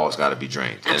my balls got to be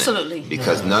drained. Absolutely.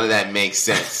 Because none of that makes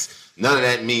sense. None of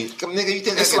that means, nigga, you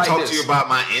think I can talk to you about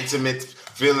my intimate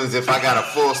feelings if I got a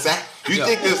full sack? You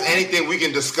think there's anything we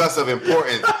can discuss of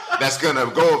importance that's gonna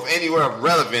go anywhere of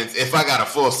relevance if I got a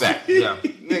full sack? Yeah.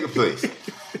 Nigga, please.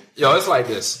 Yo, it's like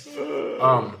this.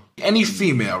 Any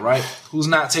female, right, who's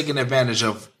not taking advantage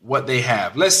of what they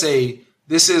have. Let's say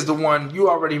this is the one you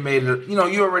already made it. You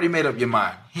already made up your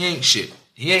mind. He ain't shit.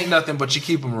 He ain't nothing, but you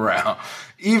keep him around.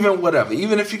 Even whatever.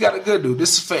 Even if you got a good dude.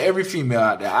 This is for every female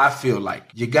out there. I feel like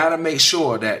you got to make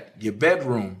sure that your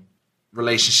bedroom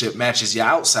relationship matches your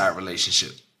outside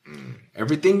relationship.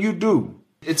 Everything you do,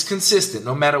 it's consistent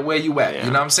no matter where you at. Yeah.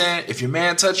 You know what I'm saying? If your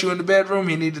man touch you in the bedroom,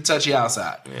 he need to touch you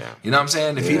outside. Yeah. You know what I'm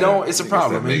saying? If he don't, it's a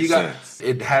problem. And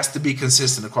it has to be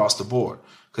consistent across the board.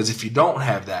 Because if you don't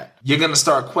have that, you're going to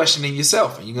start questioning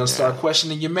yourself and you're going to start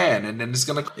questioning your man. And then it's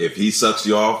going to... If he sucks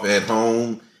you off at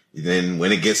home, then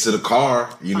when it gets to the car,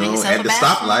 at the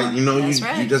stoplight,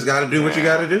 you just got to do what you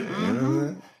got to do. Mm-hmm. You know what I'm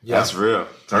saying? Yeah. That's real.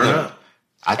 Turn up.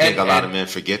 I think a lot of men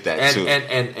forget that too.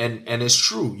 And it's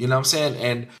true. You know what I'm saying?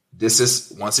 And this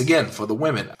is, once again, for the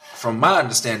women. From my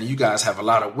understanding, you guys have a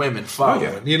lot of women following.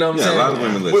 Oh, yeah. You know what I'm saying? A lot of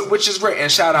women listen. Which is great.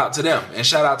 And shout out to them. And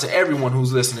shout out to everyone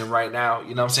who's listening right now,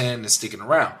 you know what I'm saying, and sticking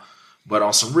around. But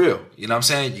on some real, you know what I'm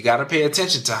saying? You got to pay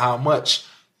attention to how much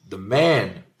the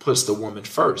man puts the woman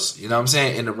first. You know what I'm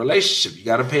saying? In a relationship, you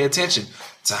got to pay attention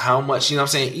to how much, you know what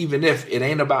I'm saying? Even if it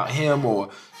ain't about him or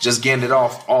just getting it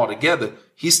off altogether,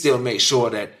 he still makes sure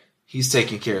that he's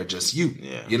taking care of just you.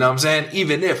 Yeah. You know what I'm saying?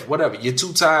 Even if, whatever, you're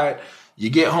too tired,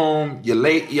 you get home, you're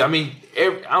late. I mean,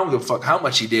 I don't give a fuck how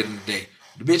much he did in the day.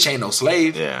 The bitch ain't no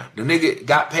slave. Yeah. The nigga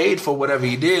got paid for whatever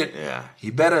he did. Yeah.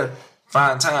 He better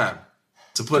find time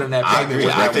to put in that payment.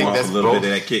 I think that's a little bit of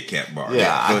that Kit Kat bar.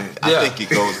 Yeah, I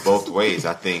think it goes both ways.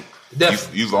 I think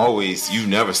you've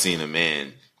never seen a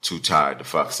man too tired to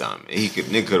fuck something.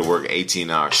 Nigga could have worked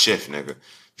 18-hour shift, nigga.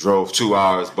 Drove 2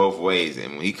 hours both ways,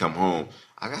 and when he come home,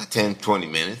 I got 10, 20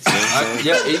 minutes. You know what I'm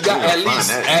saying? He got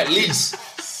at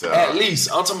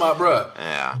least. I'm talking about, bruh.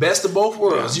 Yeah. Best of both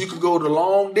worlds. Yeah. You could go the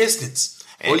long distance,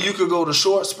 or you could go the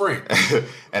short sprint.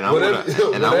 And I want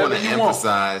to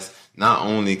emphasize, not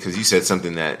only because you said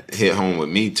something that hit home with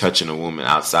me, touching a woman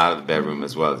outside of the bedroom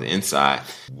as well as the inside.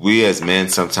 We as men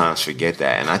sometimes forget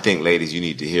that. And I think, ladies, you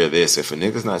need to hear this. If a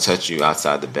nigga's not touching you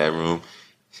outside the bedroom,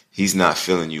 he's not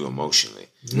feeling you emotionally.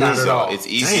 Not at all. It's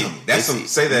easy. Damn,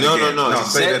 say that again. No.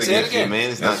 Say that again. If your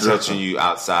man is not touching you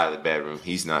outside of the bedroom,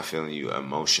 he's not feeling you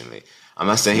emotionally. I'm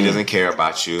not saying he doesn't care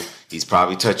about you. He's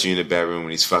probably touching you in the bedroom when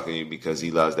he's fucking you because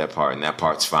he loves that part, and that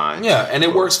part's fine. Yeah, and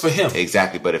it works for him.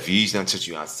 Exactly. But if he's not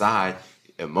touching you outside,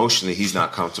 emotionally, he's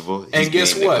not comfortable. And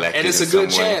guess what? And it's a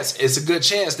good chance. It's a good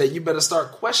chance that you better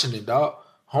start questioning, dog.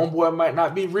 Homeboy might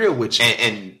not be real with you.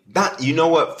 And not, you know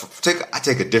what? I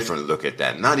take a different look at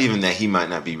that. Not even that he might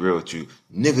not be real with you.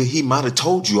 Nigga, he might have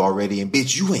told you already, and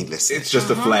bitch, you ain't listening. It's just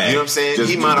a flag. You know what I'm saying?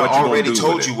 He might have already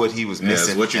told you what he was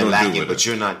missing and lacking, but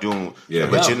you're not doing,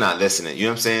 but you're not listening. You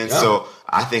know what I'm saying? Yeah. So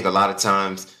I think a lot of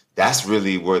times that's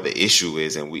really where the issue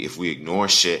is. And if we ignore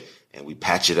shit and we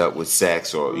patch it up with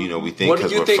sex, or, we think, what do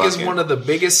you think is one of the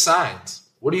biggest signs?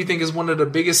 What do you think is one of the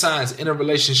biggest signs in a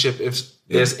relationship if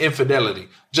there's infidelity?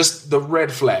 Just the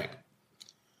red flag.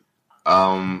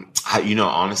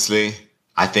 Honestly,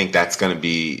 I think that's going to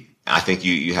be, I think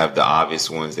you have the obvious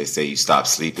ones. They say you stop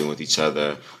sleeping with each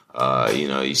other.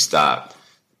 You stop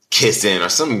kissing or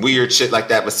some weird shit like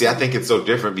that. But see, I think it's so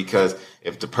different because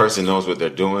if the person knows what they're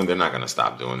doing, they're not going to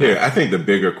stop doing that. Yeah, I think the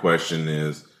bigger question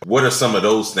is, what are some of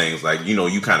those things? Like,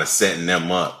 you kind of setting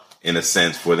them up in a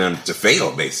sense for them to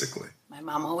fail, basically. My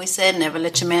mom always said, never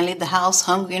let your man leave the house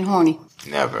hungry and horny.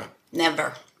 Never.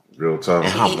 Real talk.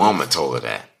 And her mama told her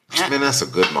that. Man, that's a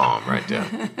good mom right there.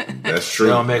 That's true.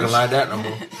 They don't make him like that no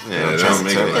more. Yeah, don't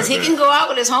make him because he can go out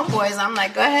with his homeboys. I'm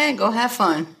like, go ahead, go have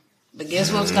fun. But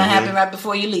guess what's going to happen right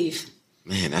before you leave?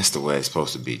 Man, that's the way it's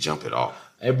supposed to be. Jump it off.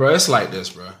 Hey, bro, it's like this,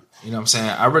 bro. You know what I'm saying?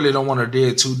 I really don't want to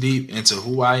dig too deep into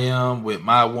who I am with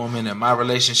my woman and my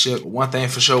relationship. But one thing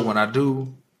for sure, when I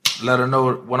do let her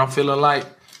know what I'm feeling like,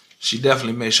 she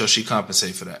definitely makes sure she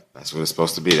compensate for that. That's what it's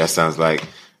supposed to be. That sounds like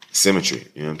symmetry.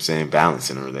 You know what I'm saying?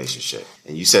 Balance in a relationship.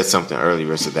 And you said something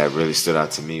earlier, so that really stood out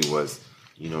to me was,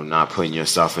 not putting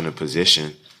yourself in a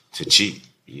position to cheat,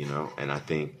 And I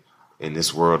think in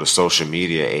this world of social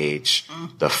media age,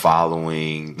 the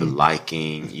following, the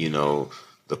liking,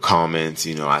 the comments,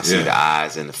 I see the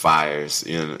eyes and the fires,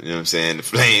 you know what I'm saying? The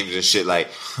flames and shit, like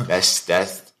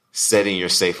that's setting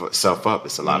yourself up.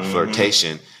 It's a lot of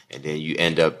flirtation, and then you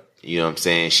end up, you know what I'm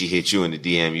saying, she hit you in the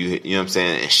DM, you know what I'm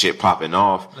saying, and shit popping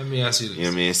off. Let me ask you this. You know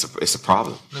what I mean? It's a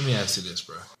problem. Let me ask you this,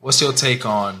 bro. What's your take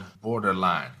on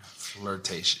borderline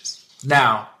flirtatious?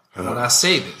 Now, when I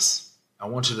say this, I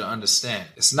want you to understand,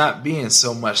 it's not being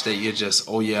so much that you're just,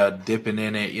 oh yeah, dipping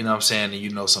in it, you know what I'm saying, and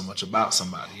you know so much about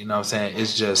somebody, you know what I'm saying?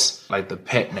 It's just like the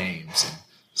pet names and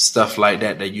stuff like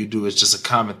that you do. It's just a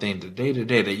common thing the day to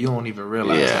day that you don't even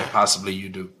realize that possibly you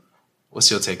do.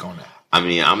 What's your take on that? I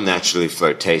mean, I'm naturally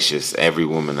flirtatious. Every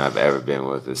woman I've ever been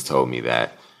with has told me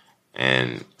that.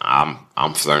 And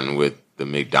I'm flirting with the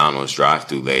McDonald's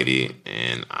drive-thru lady,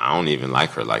 and I don't even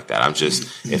like her like that. I'm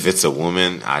just, if it's a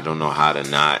woman, I don't know how to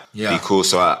not be cool.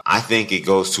 So I think it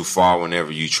goes too far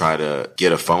whenever you try to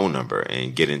get a phone number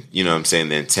and get in, you know what I'm saying,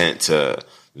 the intent to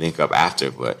link up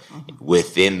after. But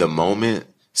within the moment,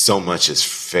 so much is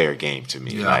fair game to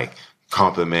me. Like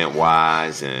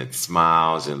compliment-wise and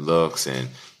smiles and looks. And,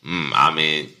 I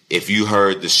mean, if you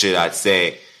heard the shit I'd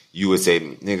say, you would say,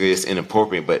 nigga, it's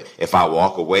inappropriate. But if I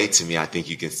walk away, to me, I think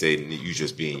you can say you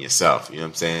just being yourself. You know what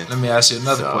I'm saying? Let me ask you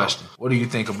another question. What do you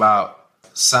think about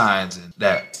signs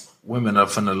that women are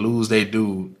finna lose their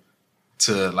dude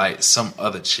to, like, some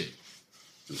other chick?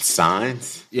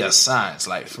 Signs? Yeah, signs,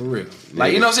 like, for real.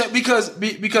 Like, you know what I'm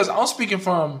saying? Because I'm speaking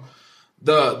from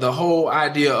the whole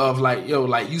idea of, like, yo,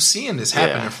 like, you seeing this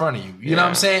happen in front of you. You know what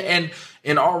I'm saying? And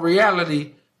in all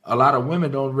reality, a lot of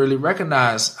women don't really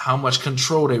recognize how much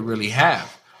control they really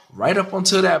have right up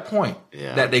until that point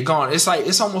that they gone. It's like,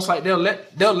 it's almost like they'll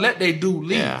let their dude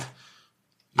leave. Yeah.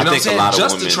 You know what I'm saying? A lot of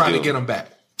just women to try do. to get them back.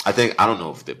 I don't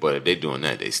know but if they're doing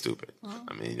that, they stupid.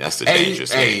 I mean, that's the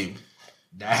dangerous game.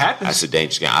 That happens. That's a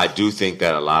dangerous game. I do think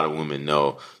that a lot of women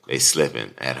know they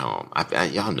slipping at home.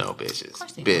 Y'all know, bitches.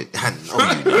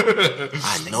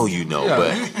 I know you know,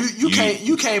 but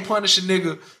you can't punish a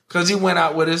nigga because he went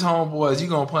out with his homeboys. You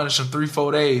gonna punish him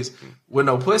 3-4 days with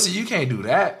no pussy? You can't do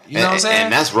that. You know what I'm saying?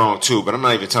 And that's wrong too. But I'm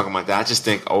not even talking about that. I just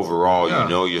think overall, you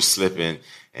know, you're slipping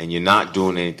and you're not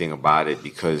doing anything about it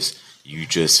because you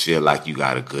just feel like you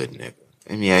got a good nigga.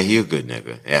 I mean, he a good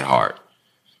nigga at heart,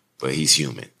 but he's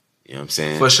human. You know what I'm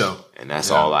saying? For sure. And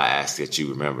that's all I ask that you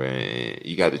remember. And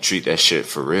you got to treat that shit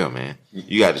for real, man.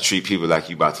 You got to treat people like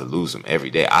you about to lose them every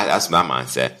day. That's my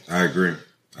mindset. I agree.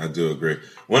 I do agree.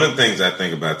 One of the things I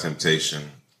think about temptation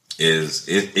is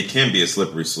it can be a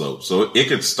slippery slope. So it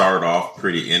could start off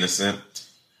pretty innocent,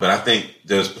 but I think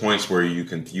there's points where you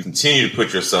continue to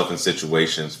put yourself in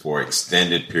situations for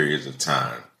extended periods of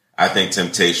time. I think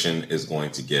temptation is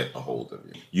going to get a hold of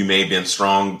you. You may have been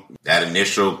strong that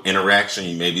initial interaction.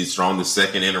 You may be strong the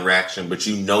second interaction, but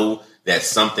you know that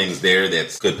something's there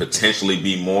that could potentially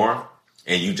be more,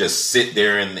 and you just sit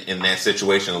there in that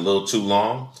situation a little too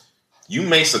long. You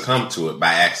may succumb to it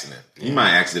by accident. You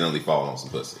might accidentally fall on some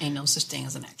pussy. Ain't no such thing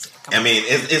as an accident. I mean,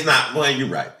 it's not, well, you're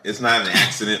right. It's not an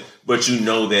accident, but you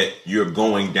know that you're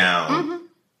going down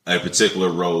a particular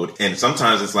road. And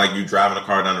sometimes it's like you driving a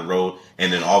car down the road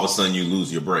and then all of a sudden you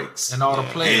lose your brakes. And all the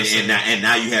players. And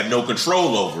now you have no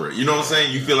control over it. You know what I'm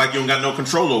saying? You feel like you don't got no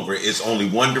control over it. It's only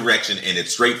one direction and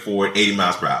it's straightforward, 80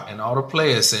 miles per hour. And all the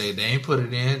players say they ain't put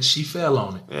it in. She fell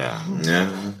on it. Yeah.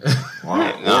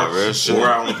 Real shit. Or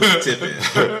I only put the tip in.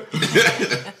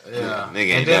 Nigga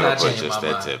ain't never put just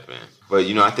that tip in. But,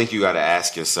 you know, I think you got to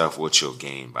ask yourself what you'll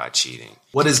gain by cheating.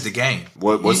 What is the game?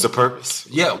 What's the purpose?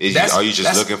 Yeah. Are you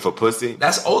just looking for pussy?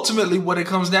 That's ultimately what it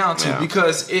comes down to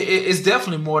because it's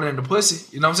definitely more than the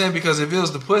pussy. You know what I'm saying? Because if it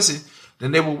was the pussy,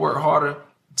 then they would work harder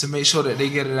to make sure that they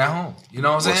get it at home. You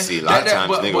know what I'm saying? See, a lot of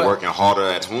times nigga working harder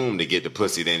at home to get the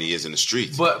pussy than he is in the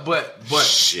streets. But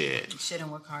shit. You shouldn't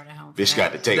work hard at home. Bitch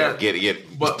got to take it, get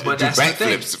it. But do that's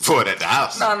backflips for it at the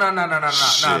house.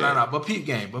 No. But peep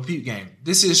game.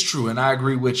 This is true, and I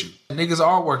agree with you. Niggas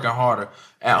are working harder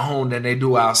at home than they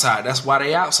do outside. That's why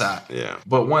they outside. Yeah.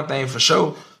 But one thing for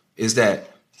sure is that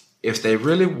if they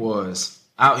really was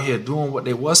out here doing what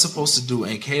they was supposed to do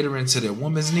and catering to their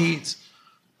woman's needs,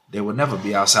 they would never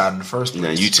be outside in the first place. Now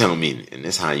you telling me, and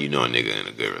this how you know a nigga in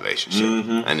a good relationship.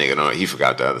 That nigga don't. He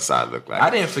forgot the other side look like. I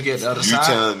didn't forget the other side.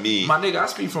 You telling me, my nigga? I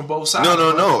speak from both sides.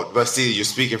 No. But see, you're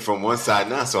speaking from one side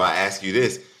now. So I ask you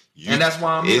this, and that's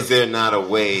why I'm. Is there not a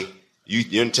way?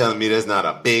 You're telling me there's not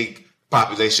a big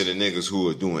population of niggas who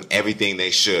are doing everything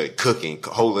they should, cooking,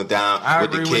 holding down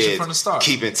with the kids, from the start.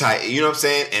 Keeping tight, you know what I'm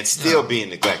saying, and still being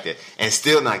neglected, and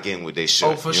still not getting what they should.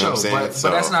 Oh, for sure. But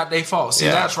that's not their fault. See,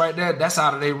 that's right there. That's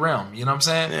out of their realm. You know what I'm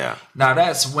saying? Yeah. Now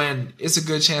that's when it's a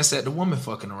good chance that the woman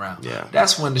fucking around. Yeah.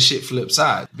 That's when the shit flips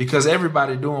side because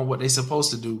everybody doing what they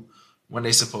supposed to do when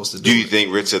they supposed to do. Do you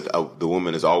think, Richard, the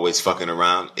woman is always fucking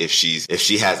around if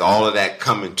she has all of that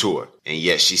coming to her and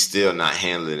yet she's still not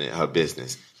handling her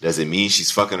business? Does it mean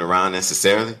she's fucking around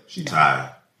necessarily? She's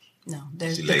tired. No,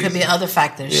 there could be other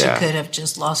factors. Yeah. She could have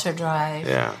just lost her drive.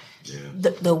 Yeah.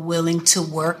 The willing to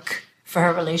work for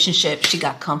her relationship, she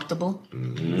got comfortable.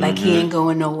 Like he ain't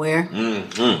going nowhere.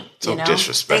 So You know?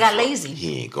 disrespectful. They got lazy.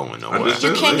 He ain't going nowhere.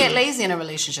 You can't get lazy in a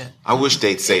relationship. I wish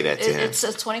they'd say that to him. It's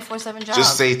a 24/7 job.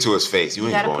 Just say it to his face, you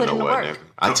ain't gotta going put in the nowhere, work. nigga.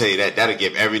 I tell you that, that'll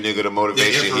give every nigga the The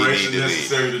motivation he need information to leave.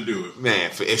 necessary to do it.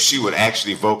 Man, if she would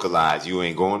actually vocalize, you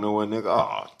ain't going nowhere, nigga.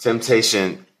 Oh,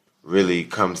 temptation really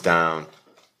comes down.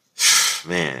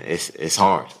 Man, it's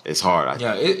hard. It's hard.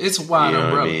 It's a wide You know what I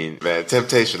umbrella. mean? Man,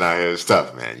 temptation out here is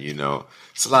tough, man. You know,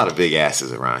 it's a lot of big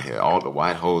asses around here. All the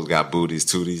white hoes got booties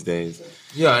too these days.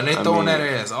 Yeah, and they I throwing mean, that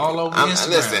ass all over I'm- Instagram.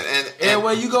 listen, and-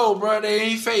 everywhere you go, bro, they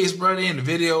ain't face, bro. They in the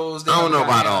videos. They I don't know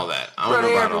about goddamn- all that. I Bro, don't know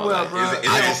they about all everywhere, that. bro. Is it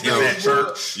I just know at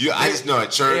church? I just know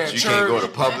at church They you at can't go to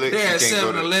church, Publix. They You at can't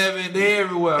go to. 7-Eleven. They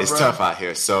everywhere, It's bro. tough out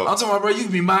here. So I'm talking about, bro, you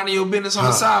can be minding your business on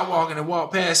the sidewalk and then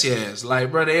walk past your ass.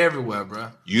 Like, bro, they everywhere, bro.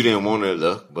 you didn't want to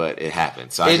look, but it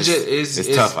happened. So It's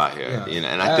tough out here. yeah. You know,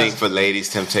 and I think for ladies,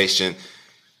 temptation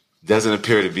doesn't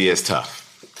appear to be as tough.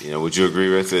 You know, would you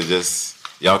agree with it? Just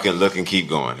y'all can look and keep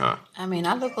going, huh? I mean,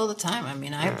 I look all the time. I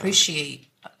mean, I appreciate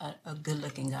a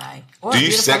good-looking guy. Or Do a you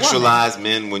beautiful woman. sexualize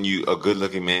men when you a good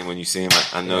looking man when you see him?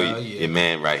 I know Yeah, your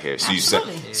man right here. So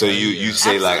Absolutely. you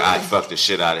say like I Absolutely. fuck the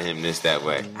shit out of him this that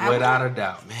way. Without a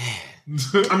doubt.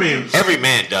 I mean, Every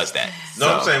man does that. no,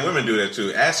 So, I'm saying women do that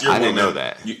too. Ask your I woman. didn't know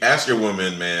that. You ask your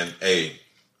woman, man, hey,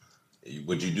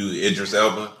 would you do Idris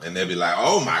Elba? And they'll be like,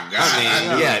 oh my God. I mean,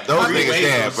 know. yeah, those Three niggas ways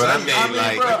there, from but I Sunday, mean,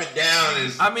 like, bro, up and down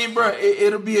is. I mean, bro,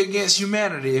 it'll be against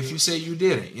humanity if you say you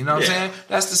didn't. You know what Yeah. I'm saying?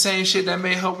 That's the same shit that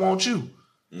made her want you.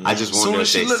 I just Soon wonder as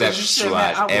if she they looked at you, she said, man,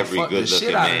 I sexualize would every fuck the good looking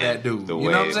shit out of man that dude. the You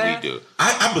way know what I'm saying? we do.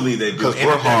 I believe they do. 'Cause And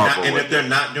we're if they're not- horrible And with if they're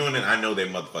not doing it, I know they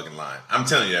motherfucking lying. I'm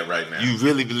telling you that right now. You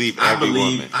really believe I every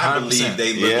believe woman? 100%.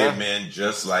 they look Yeah? at men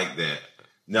just like that.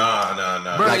 No.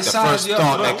 Bro, Like they the size first you up,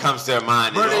 thought bro. that comes to their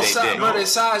mind Bro, is they did. they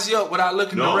size you up without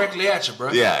looking No. directly at you,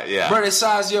 bro. Yeah, yeah. Bro, they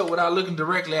size you up without looking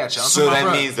directly at you. I'm So talking that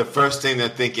about, bro, means the first thing they're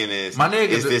thinking is, My nigga,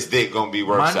 is the- this dick gonna be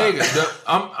worth my something? nigga,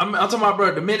 I'm talking about,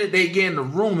 bro. The minute they get in the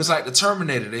room, it's like the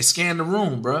Terminator. They scan the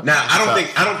room, bro. Now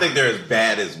I don't think they're as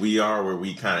bad as we are, where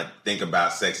we kind of think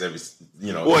about sex every.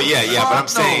 Well, yeah, but I'm Fuck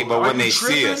saying, no. but Are when you they see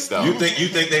tripping? us though, You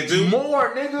think they do?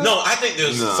 More, nigga. No, I think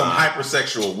there's No. some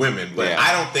hypersexual women, but Yeah.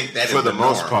 I don't think that is for the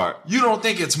most norm. part, You don't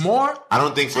think it's more? I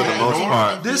don't think for the most no.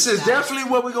 part. This is definitely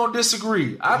where we're gonna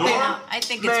disagree. I think, I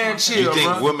think it's man, more. chill, You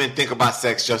think bro. women think about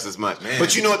sex just as much? Man.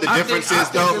 But you know what the I difference think- I is,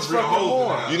 think though. it's fucking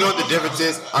more. You know what the difference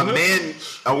is?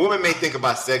 A woman may think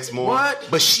about sex more, What?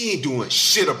 but she ain't doing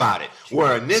shit about it.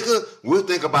 Where a nigga will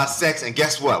think about sex, and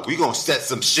guess what? We gonna set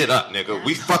some shit up, nigga.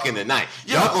 We fucking tonight.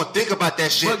 Yeah. Y'all gonna think about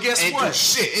that shit But guess and what? do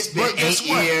shit. It's been But guess 8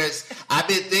 what? years. I've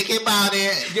been thinking about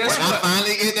it. Guess when what? I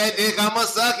finally get that dick, I'ma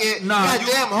suck it. Nah,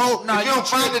 Goddamn hoe. nah, if you you don't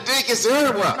find the tripping. dick, it's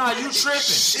everywhere. Nah, you tripping.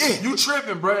 Shit. You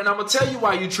tripping, bro. And I'm gonna tell you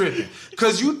why you tripping.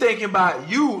 Cause you thinking about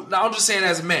you. Now I'm just saying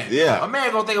as a man. Yeah. A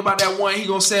man gonna think about that one. He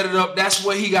gonna set it up. That's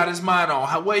what he got his mind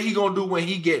on. What he gonna do when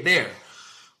he get there.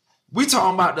 We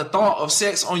talking about the thought of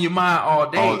sex on your mind all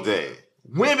day. All day.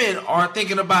 Women are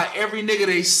thinking about every nigga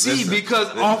they see Listen, because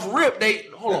listen. off rip they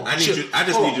hold on. I chill. just Hold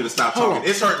need on. you to stop Hold talking. on.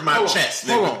 It's hurting my Hold on. chest,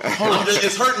 Hold nigga. on. Hold on.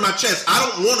 It's hurting my chest. I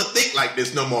don't want to think like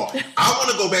this no more. I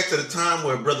want to go back to the time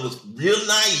where brother was real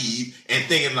naive and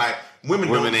thinking like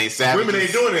women ain't savages. Women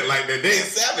ain't doing it like that. They ain't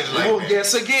savage like Well, that.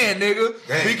 guess again, nigga.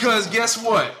 Dang. Because guess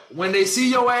what? When they see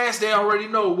your ass, they already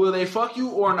know will they fuck you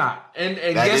or not. And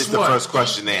That guess is the what? first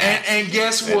question they ask. And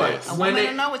guess That what? is. A When woman they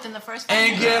will know within the first 5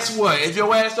 and minutes. guess what? If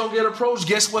your ass don't get approached,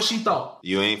 guess what she thought?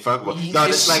 You ain't fuck with. No,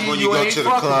 it's like when you You go ain't to the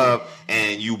fucking club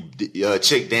and you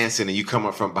chick dancing and you come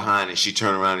up from behind and she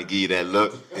turn around and give you that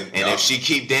look. And if she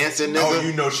keep dancing, nigga, Oh,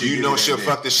 you know she give you that she'll dick.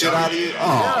 fuck the shit Yeah, out of you. yeah,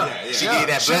 Oh, yeah. she give you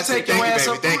that She'll blessing. take your Thank you, ass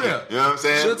baby. up through Thank you. there. You know what I'm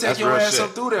saying? She'll take That's your real ass shit.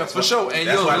 up through there for sure, and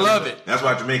That's you'll why love it. That's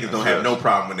why Jamaicans don't have no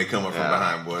problem when they come up from Yeah.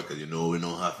 behind, boy, because you know we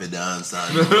know how to dance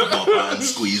and up and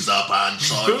squeeze up and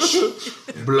such.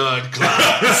 Blood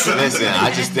clots. Listen,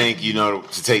 I just think,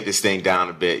 to take this thing down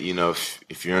a bit,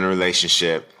 if you're in a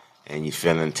relationship and you're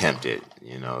feeling tempted,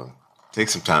 take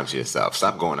some time to yourself.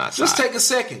 Stop going outside. Just take a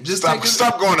second. Just Stop, take a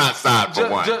stop going outside for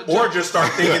one. Or just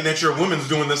start thinking that your woman's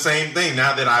doing the same thing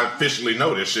now that I officially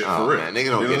know this shit Oh, for real. man, nigga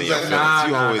don't You know get in what your I'm feelings. saying?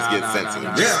 You Nah, always nah, get nah, sensitive. nah,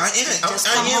 nah. Yeah, Just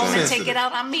come home and take it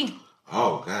out on me.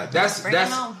 Oh god, That's Bring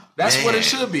it on. what Man. it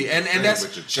should be, and Bring it that's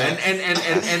with your chest. and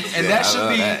Yeah, that I should love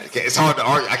be. that. It's hard to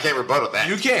argue. I can't rebuttal that.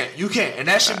 You can't, and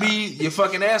that should be your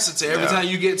fucking answer to every Yeah. time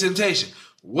you get temptation.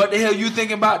 what the hell you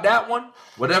thinking about that one?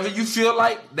 Whatever you feel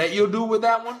like that you'll do with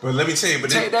that one. But let me tell you,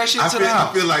 take that shit to the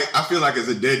house. I feel like it's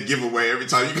a dead giveaway every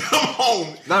time you come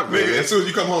home. Not really. As soon as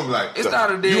you come home, like it's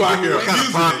not a dead you out here giveaway.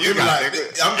 abusing it. You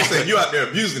like, I'm just saying, you out there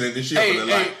abusing it and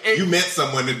shit. You met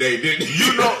someone today, didn't you?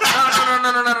 You know,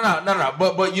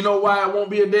 no. But you know why it won't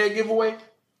be a dead giveaway?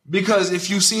 Because if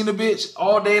you seen a bitch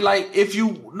all day, like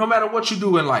no matter what you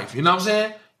do in life, you know what I'm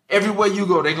saying? Everywhere you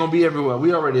go, they're gonna be everywhere.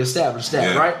 We already established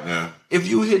that, right? Yeah. If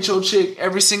you hit your chick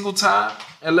every single time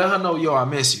and let her know, yo, I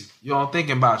miss you. Yo, I'm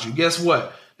thinking about you. Guess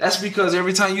what? That's because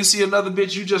every time you see another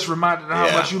bitch, you just reminded her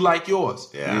how much you like yours.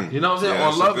 Yeah. You know what I'm saying? Yeah,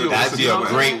 or love yours. That'd be a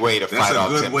great way to fight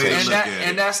off temptation.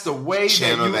 And that's the way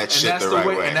channel that shit the right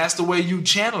way. And that's the way you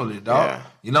channel it, dog. Yeah.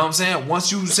 You know what I'm saying?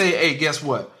 Once you say, hey, guess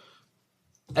what?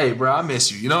 Hey, bro, I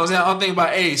miss you. You know what I'm saying? I'm thinking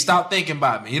about, hey, stop thinking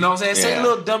about me. You know what I'm saying? Say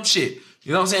little dumb shit.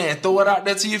 You know what I'm saying? And throw it out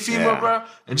there to your female, bro,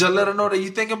 and just let her know that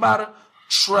you think about her.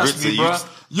 Trust me, bro.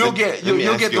 You'll get the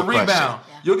rebound. Yeah.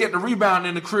 You'll get the rebound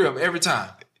in the crib every time.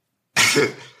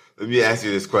 Let me ask you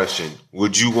this question.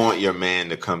 Would you want your man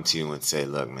to come to you and say,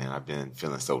 look, man, I've been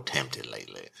feeling so tempted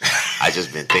lately. I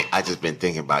just been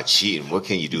thinking about cheating. What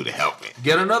can you do to help me?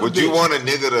 Get another Would bitch. you want a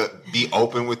nigga to be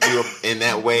open with you in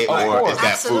that way, or is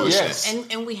that Absolutely. foolishness? Yes.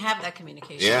 And we have that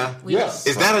communication. Yeah? We do.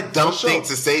 Is that a dumb thing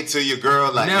to say to your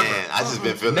girl? Like, Never. man, I just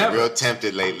been feeling Never. real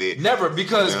tempted lately. Never,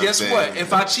 because You know guess what I'm what? saying?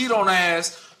 If I cheat on her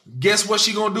ass, guess what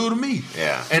she gonna do to me?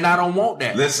 Yeah. And I don't want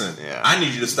that. Listen, Yeah. I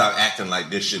need you to stop acting like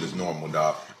this shit is normal,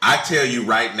 dog. I tell you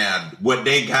right now, what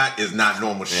they got is not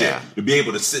normal shit. Yeah. To be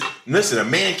able to sit, listen, a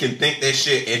man can think that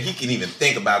shit, and he can even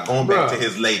think about going back Bruh. to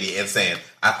his lady and saying,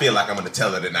 "I feel like I'm going to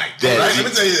tell her tonight." Yeah, Right? Let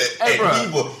me tell you that,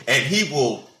 Hey, and he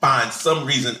will find some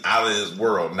reason out of his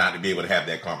world not to be able to have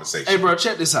that conversation. Hey, bro,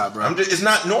 check this out, bro. It's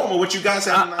not normal what you guys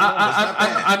have.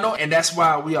 I know, and that's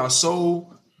why we are so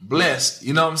blessed,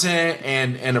 you know what I'm saying,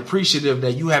 and appreciative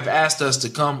that you have asked us to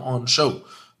come on the show,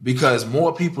 because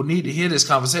more people need to hear this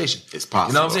conversation. It's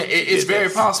possible. You know what I'm saying? It's very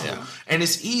is. possible, Yeah. and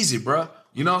it's easy, bro.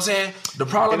 You know what I'm saying? The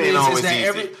problem It ain't is always that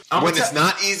easy. When it's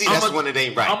not easy, that's when it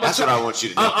ain't right. That's what I want you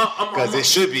to know. Because it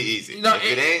should be easy. You know, if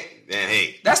it ain't, then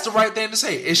hey. That's the right thing to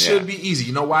say. It should be easy.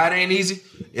 You know why it ain't easy?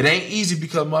 It ain't easy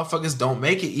because motherfuckers don't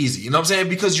make it easy. You know what I'm saying?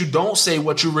 Because you don't say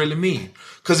what you really mean.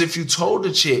 Because if you told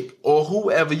the chick or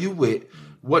whoever you with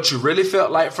what you really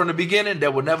felt like from the beginning,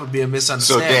 there would never be a So,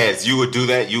 misunderstanding. Daz, you would do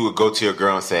that? You would go to your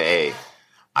girl and say, hey,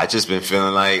 I just been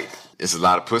feeling like it's a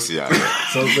lot of pussy out here.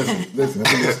 So listen.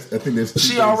 I think there's two She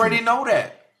things already here. know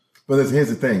that. But listen, here's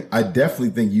the thing. I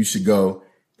definitely think you should go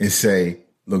and say,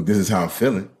 "Look, this is how I'm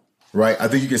feeling." Right? I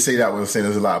think you can say that without saying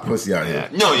there's a lot of pussy out here.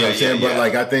 Yeah. No, You know what I'm saying? yeah. But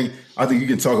like, I think you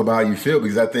can talk about how you feel,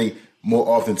 because I think more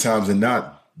oftentimes than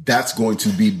not, that's going to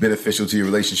be beneficial to your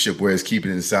relationship, whereas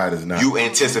keeping it inside is not. You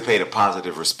anticipate a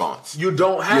positive response. You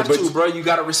don't have Yeah, but- to, bro. You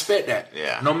got to respect that.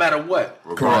 Yeah. No matter what.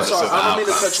 Regardless I'm sorry, of the I don't mean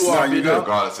to outcome. cut you No, off, you you know?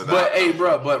 regardless of the But outcome. hey,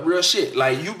 bro, but real shit.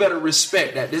 Like, you better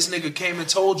respect that this nigga came and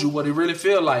told you what he really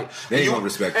feel like. They ain't You- gonna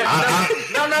respect No, that.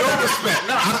 no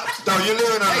respect. No, you're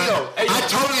living on Hey, yo, hey, yo. I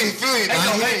totally feel you. Hey, yo,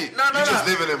 I hear hey, you. no, You just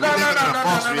living in a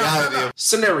false reality. of-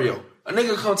 Scenario. A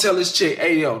nigga come tell his chick,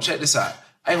 hey, yo, check this out.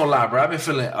 I ain't gonna lie, bro. I've been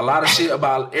feeling a lot of shit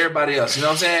about everybody else. You know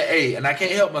what I'm saying? Hey, and I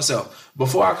can't help myself.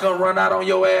 Before I come run out on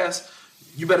your ass,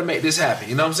 you better make this happen.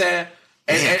 You know what I'm saying?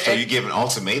 Damn, so you giving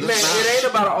ultimatums? Man, now? it ain't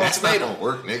about an That's ultimatum. not gonna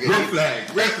work, nigga. Red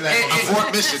flag. Red flag.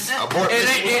 Abort mission. Abort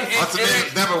mission.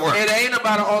 Ultimatums never work. It ain't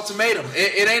about an ultimatum.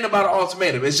 It ain't about an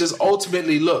ultimatum. It's just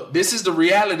ultimately, look, this is the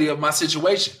reality of my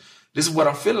situation. This is what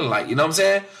I'm feeling like. You know what I'm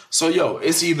saying? So, yo,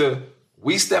 it's either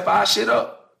we step our shit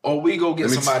up or we go get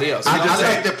somebody else. You know what I'm I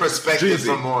saying? like the perspective Drizzy,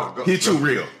 from more. he too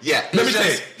real. Yeah. Let me It's tell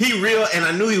you, just- he real, and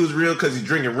I knew he was real because he's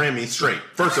drinking Remy straight.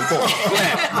 First and foremost.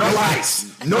 No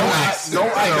ice. No ice. No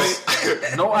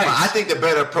ice. No I ice. think the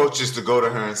better approach is to go to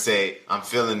her and say, I'm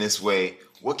feeling this way.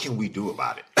 What can we do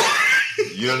about it?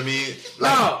 You know what I mean?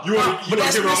 No, You want to give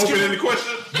her an open-ended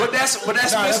question? But that's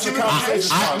that's a miscommunication.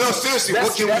 conversation. No, seriously,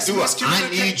 what can we That's do? I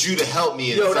miscommunication. need you to help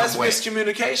me in Yo, some that's way.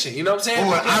 miscommunication. You know what I'm saying?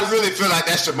 Boy, I really feel like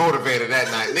that's your motivator that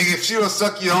night. Nigga, if she don't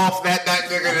suck you off that night,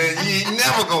 nigga, then you ain't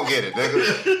never gonna get it,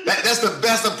 nigga. That's the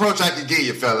best approach I can give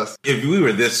you, fellas. If we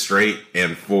were this straight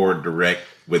and forward direct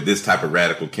with this type of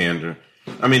radical candor,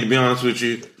 I mean, to be honest with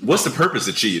you, what's the purpose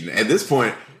of cheating? At this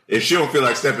point, if she don't feel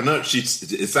like stepping up,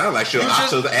 it sounds like she'll opt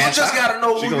to the ass. You just gotta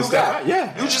know She who gonna you step got. out.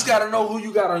 Yeah. You just gotta know who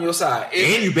you got on your side.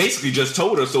 And you basically just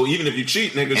told her, so even if you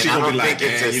cheat, nigga, she And I gonna don't be like,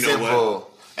 think it's man, as you know what?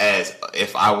 simple as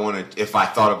if I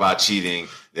thought about cheating,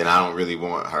 then I don't really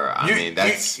want her. I mean,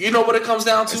 that's you know what it comes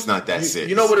down to? it's not that serious.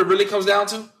 You know what it really comes down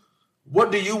to?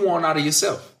 What do you want out of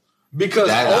yourself? Because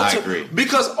That I agree.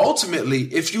 Because ultimately,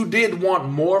 if you did want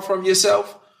more from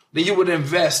yourself, then you would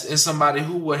invest in somebody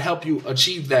who would help you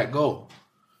achieve that goal.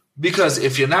 Because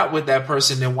if you're not with that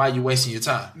person, then why are you wasting your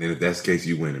time? And if that's the case,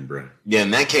 you winning, bro. Yeah,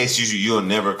 in that case, you'll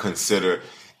never consider.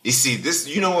 You see, this.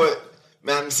 You know what,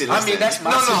 man? Let me see. I mean, that's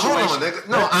my situation. Hold on, nigga.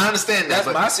 No, I understand that.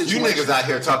 That's my situation. You niggas out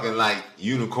here talking like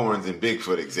unicorns and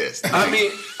Bigfoot exist.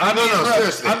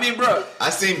 Seriously. I mean, bro.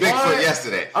 I seen Bigfoot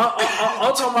yesterday.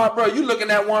 I'm talking about, bro. You looking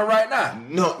at one right now?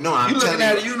 No, I'm you looking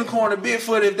at a unicorn and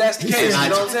Bigfoot if that's the case. You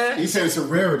know what I'm saying? He said it's a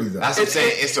rarity, though. That's what I'm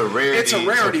saying. It's a rarity. It's a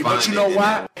rarity, but you know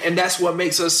why? And that's what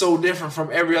makes us so different from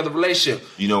every other relationship.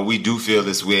 You know, we do feel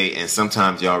this way, and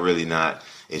sometimes y'all really not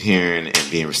adhering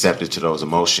and being receptive to those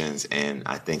emotions. And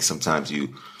I think sometimes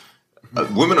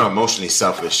women are emotionally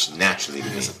selfish naturally to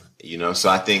me. You know, so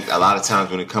I think a lot of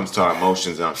times when it comes to our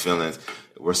emotions and our feelings,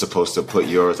 we're supposed to put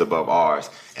yours above ours.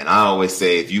 And I always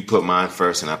say, if you put mine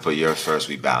first and I put yours first,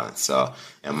 we balance. So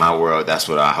in my world, that's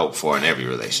what I hope for in every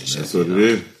relationship. That's what it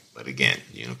is. But again,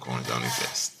 unicorns don't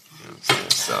exist. You know what I'm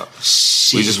saying?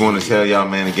 So we just want to tell y'all,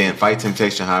 man, again, fight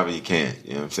temptation however you can.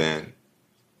 You know what I'm saying?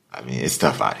 I mean, it's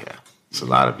tough out here. It's a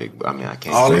lot of I can't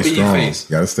all stay up in your face.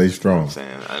 Gotta stay strong. You know what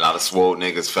I'm saying? A lot of swole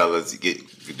niggas, fellas,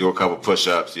 you do a couple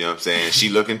push-ups, you know what I'm saying? She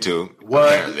looking too,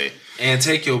 apparently. And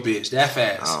take your bitch that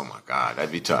fast. Oh my God,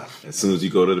 that'd be tough. As soon as you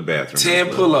go to the bathroom.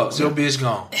 10 pull-ups, your bitch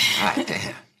gone. God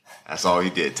damn. That's all he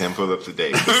did, 10 pull-ups a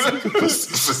day for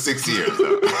 6 years,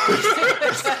 though.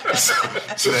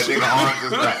 so that nigga arm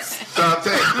just back. So I'm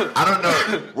telling you, I don't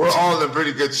know. We're all in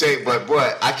pretty good shape, but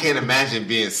boy, I can't imagine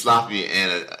being sloppy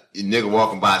and a nigga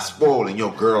walking by swole and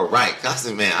your girl right. I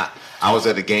said, man, I was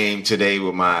at a game today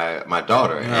with my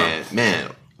daughter, and man,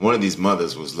 one of these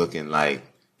mothers was looking like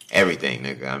everything,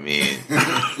 nigga. I mean,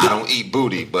 I don't eat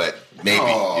booty, but maybe. You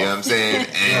know what I'm saying?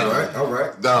 And All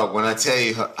right. Dog, when I tell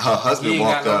you her husband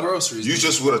walked up, you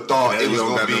just would have thought it was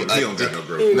going to be he don't got no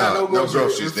groceries. He ain't got no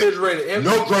groceries. Refrigerator empty.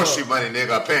 No grocery money,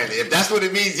 nigga, apparently. If that's what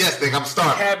it means, yes, nigga, I'm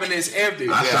starving. Cabinet's empty.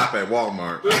 I shop at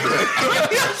Walmart.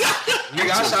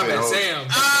 Nigga, I shop at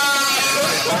Sam's.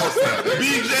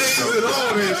 BJ's and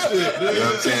all this shit. You know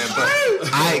what I'm saying? But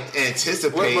I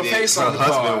anticipated her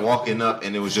husband walking up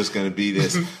and it was just going to be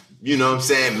this, you know what I'm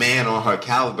saying, man on her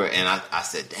caliber. And I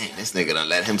said, dang, this nigga done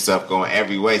let himself go in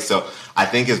every way. So I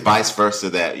think it's vice versa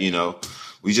that, you know,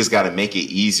 we just got to make it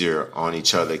easier on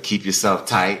each other. Keep yourself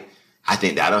tight. I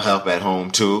think that'll help at home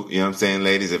too. You know what I'm saying,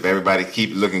 ladies? If everybody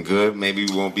keep looking good, maybe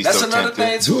we won't be so tempted. That's another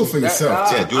thing too. Do it for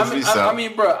yourself. Yeah, do it for yourself. I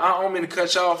mean, bro, I don't mean to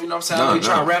cut you off. You know what I'm saying? I know you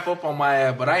trying to wrap up on my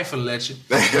ass, but I ain't finna let you.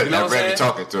 You know what I'm saying?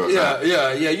 Talking to us.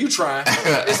 Yeah. You trying?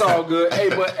 It's all good.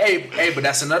 But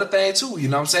that's another thing too. You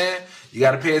know what I'm saying? You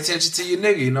got to pay attention to your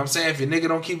nigga. You know what I'm saying? If your nigga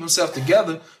don't keep himself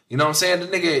together, you know what I'm saying? The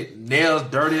nigga nails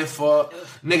dirty as fuck.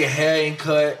 Nigga hair ain't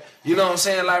cut. You know what I'm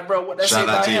saying? Like, bro, what that say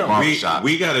about him?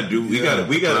 We gotta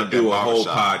do a whole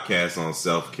podcast on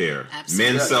self-care.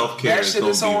 Men's self-care is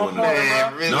gonna be one of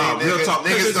them. Real talk.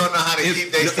 Niggas don't know how to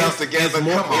keep themselves together.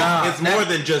 It's more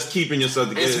than just keeping yourself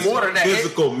together. It's more than that.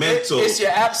 Physical, mental. It's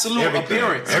your absolute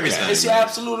appearance. Everything. It's your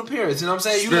absolute appearance. You know what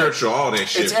I'm saying? Spiritual, all that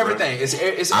shit. It's everything. It's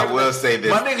everything. I will say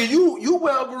this. My nigga, you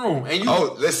well groomed. And you,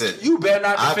 listen. You better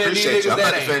not defend these niggas. I'm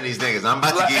not defending these niggas. I'm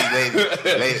about to give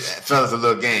you ladies, fellas a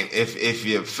little game. If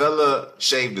your fella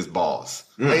shaved his balls,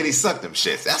 ladies suck them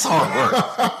shits. That's hard work.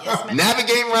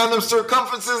 Navigating around them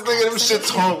circumferences, nigga, them shit's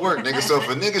hard work, nigga. So if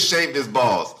a nigga shaved his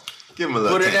balls, give him a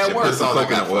little put in that work. That's all I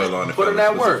got for oil on it. Put in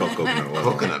that work.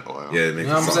 Coconut oil. Yeah, you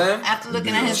know what I'm saying? After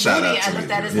looking at his booty, I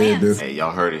looked at his hands. Hey,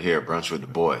 y'all heard it here. Brunch with the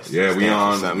boys. Yeah, we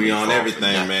on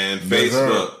everything, man.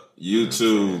 Facebook,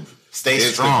 YouTube. Stay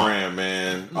Instagram, strong,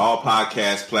 man. All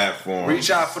podcast platforms. Reach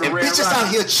out for the red bitches rocket. out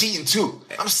here cheating too.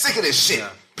 I'm sick of this shit. Yeah.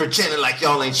 Pretending like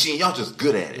y'all ain't cheating. Y'all just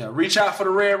good at it. Yeah, reach out for the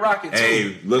red rocket too.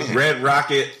 Hey, look, Red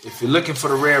Rocket. If you're looking for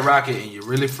the red rocket and you're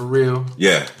really for real,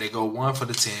 yeah, they go 1 for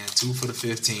the 10, 2 for the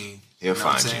 15. He'll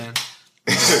find you.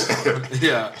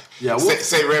 Yeah.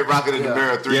 Say Red Rocket in the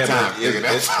mirror 3 times. Nigga,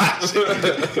 that's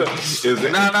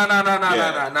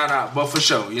No. But for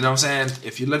sure, you know what I'm saying?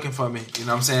 If you're looking for me, you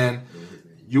know what I'm saying?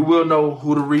 You will know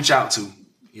who to reach out to.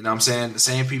 You know what I'm saying? The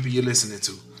same people you're listening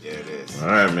to. Yeah, it is. All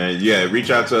right, man. Yeah, reach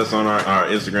out to us on our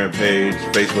Instagram page,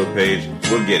 Facebook page.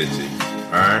 We'll get it to you.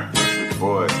 All right? With the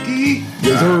boys.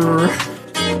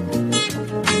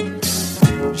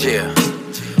 Yeah.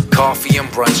 Coffee and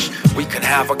brunch. We can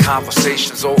have our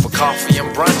conversations over coffee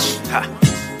and brunch. Ha.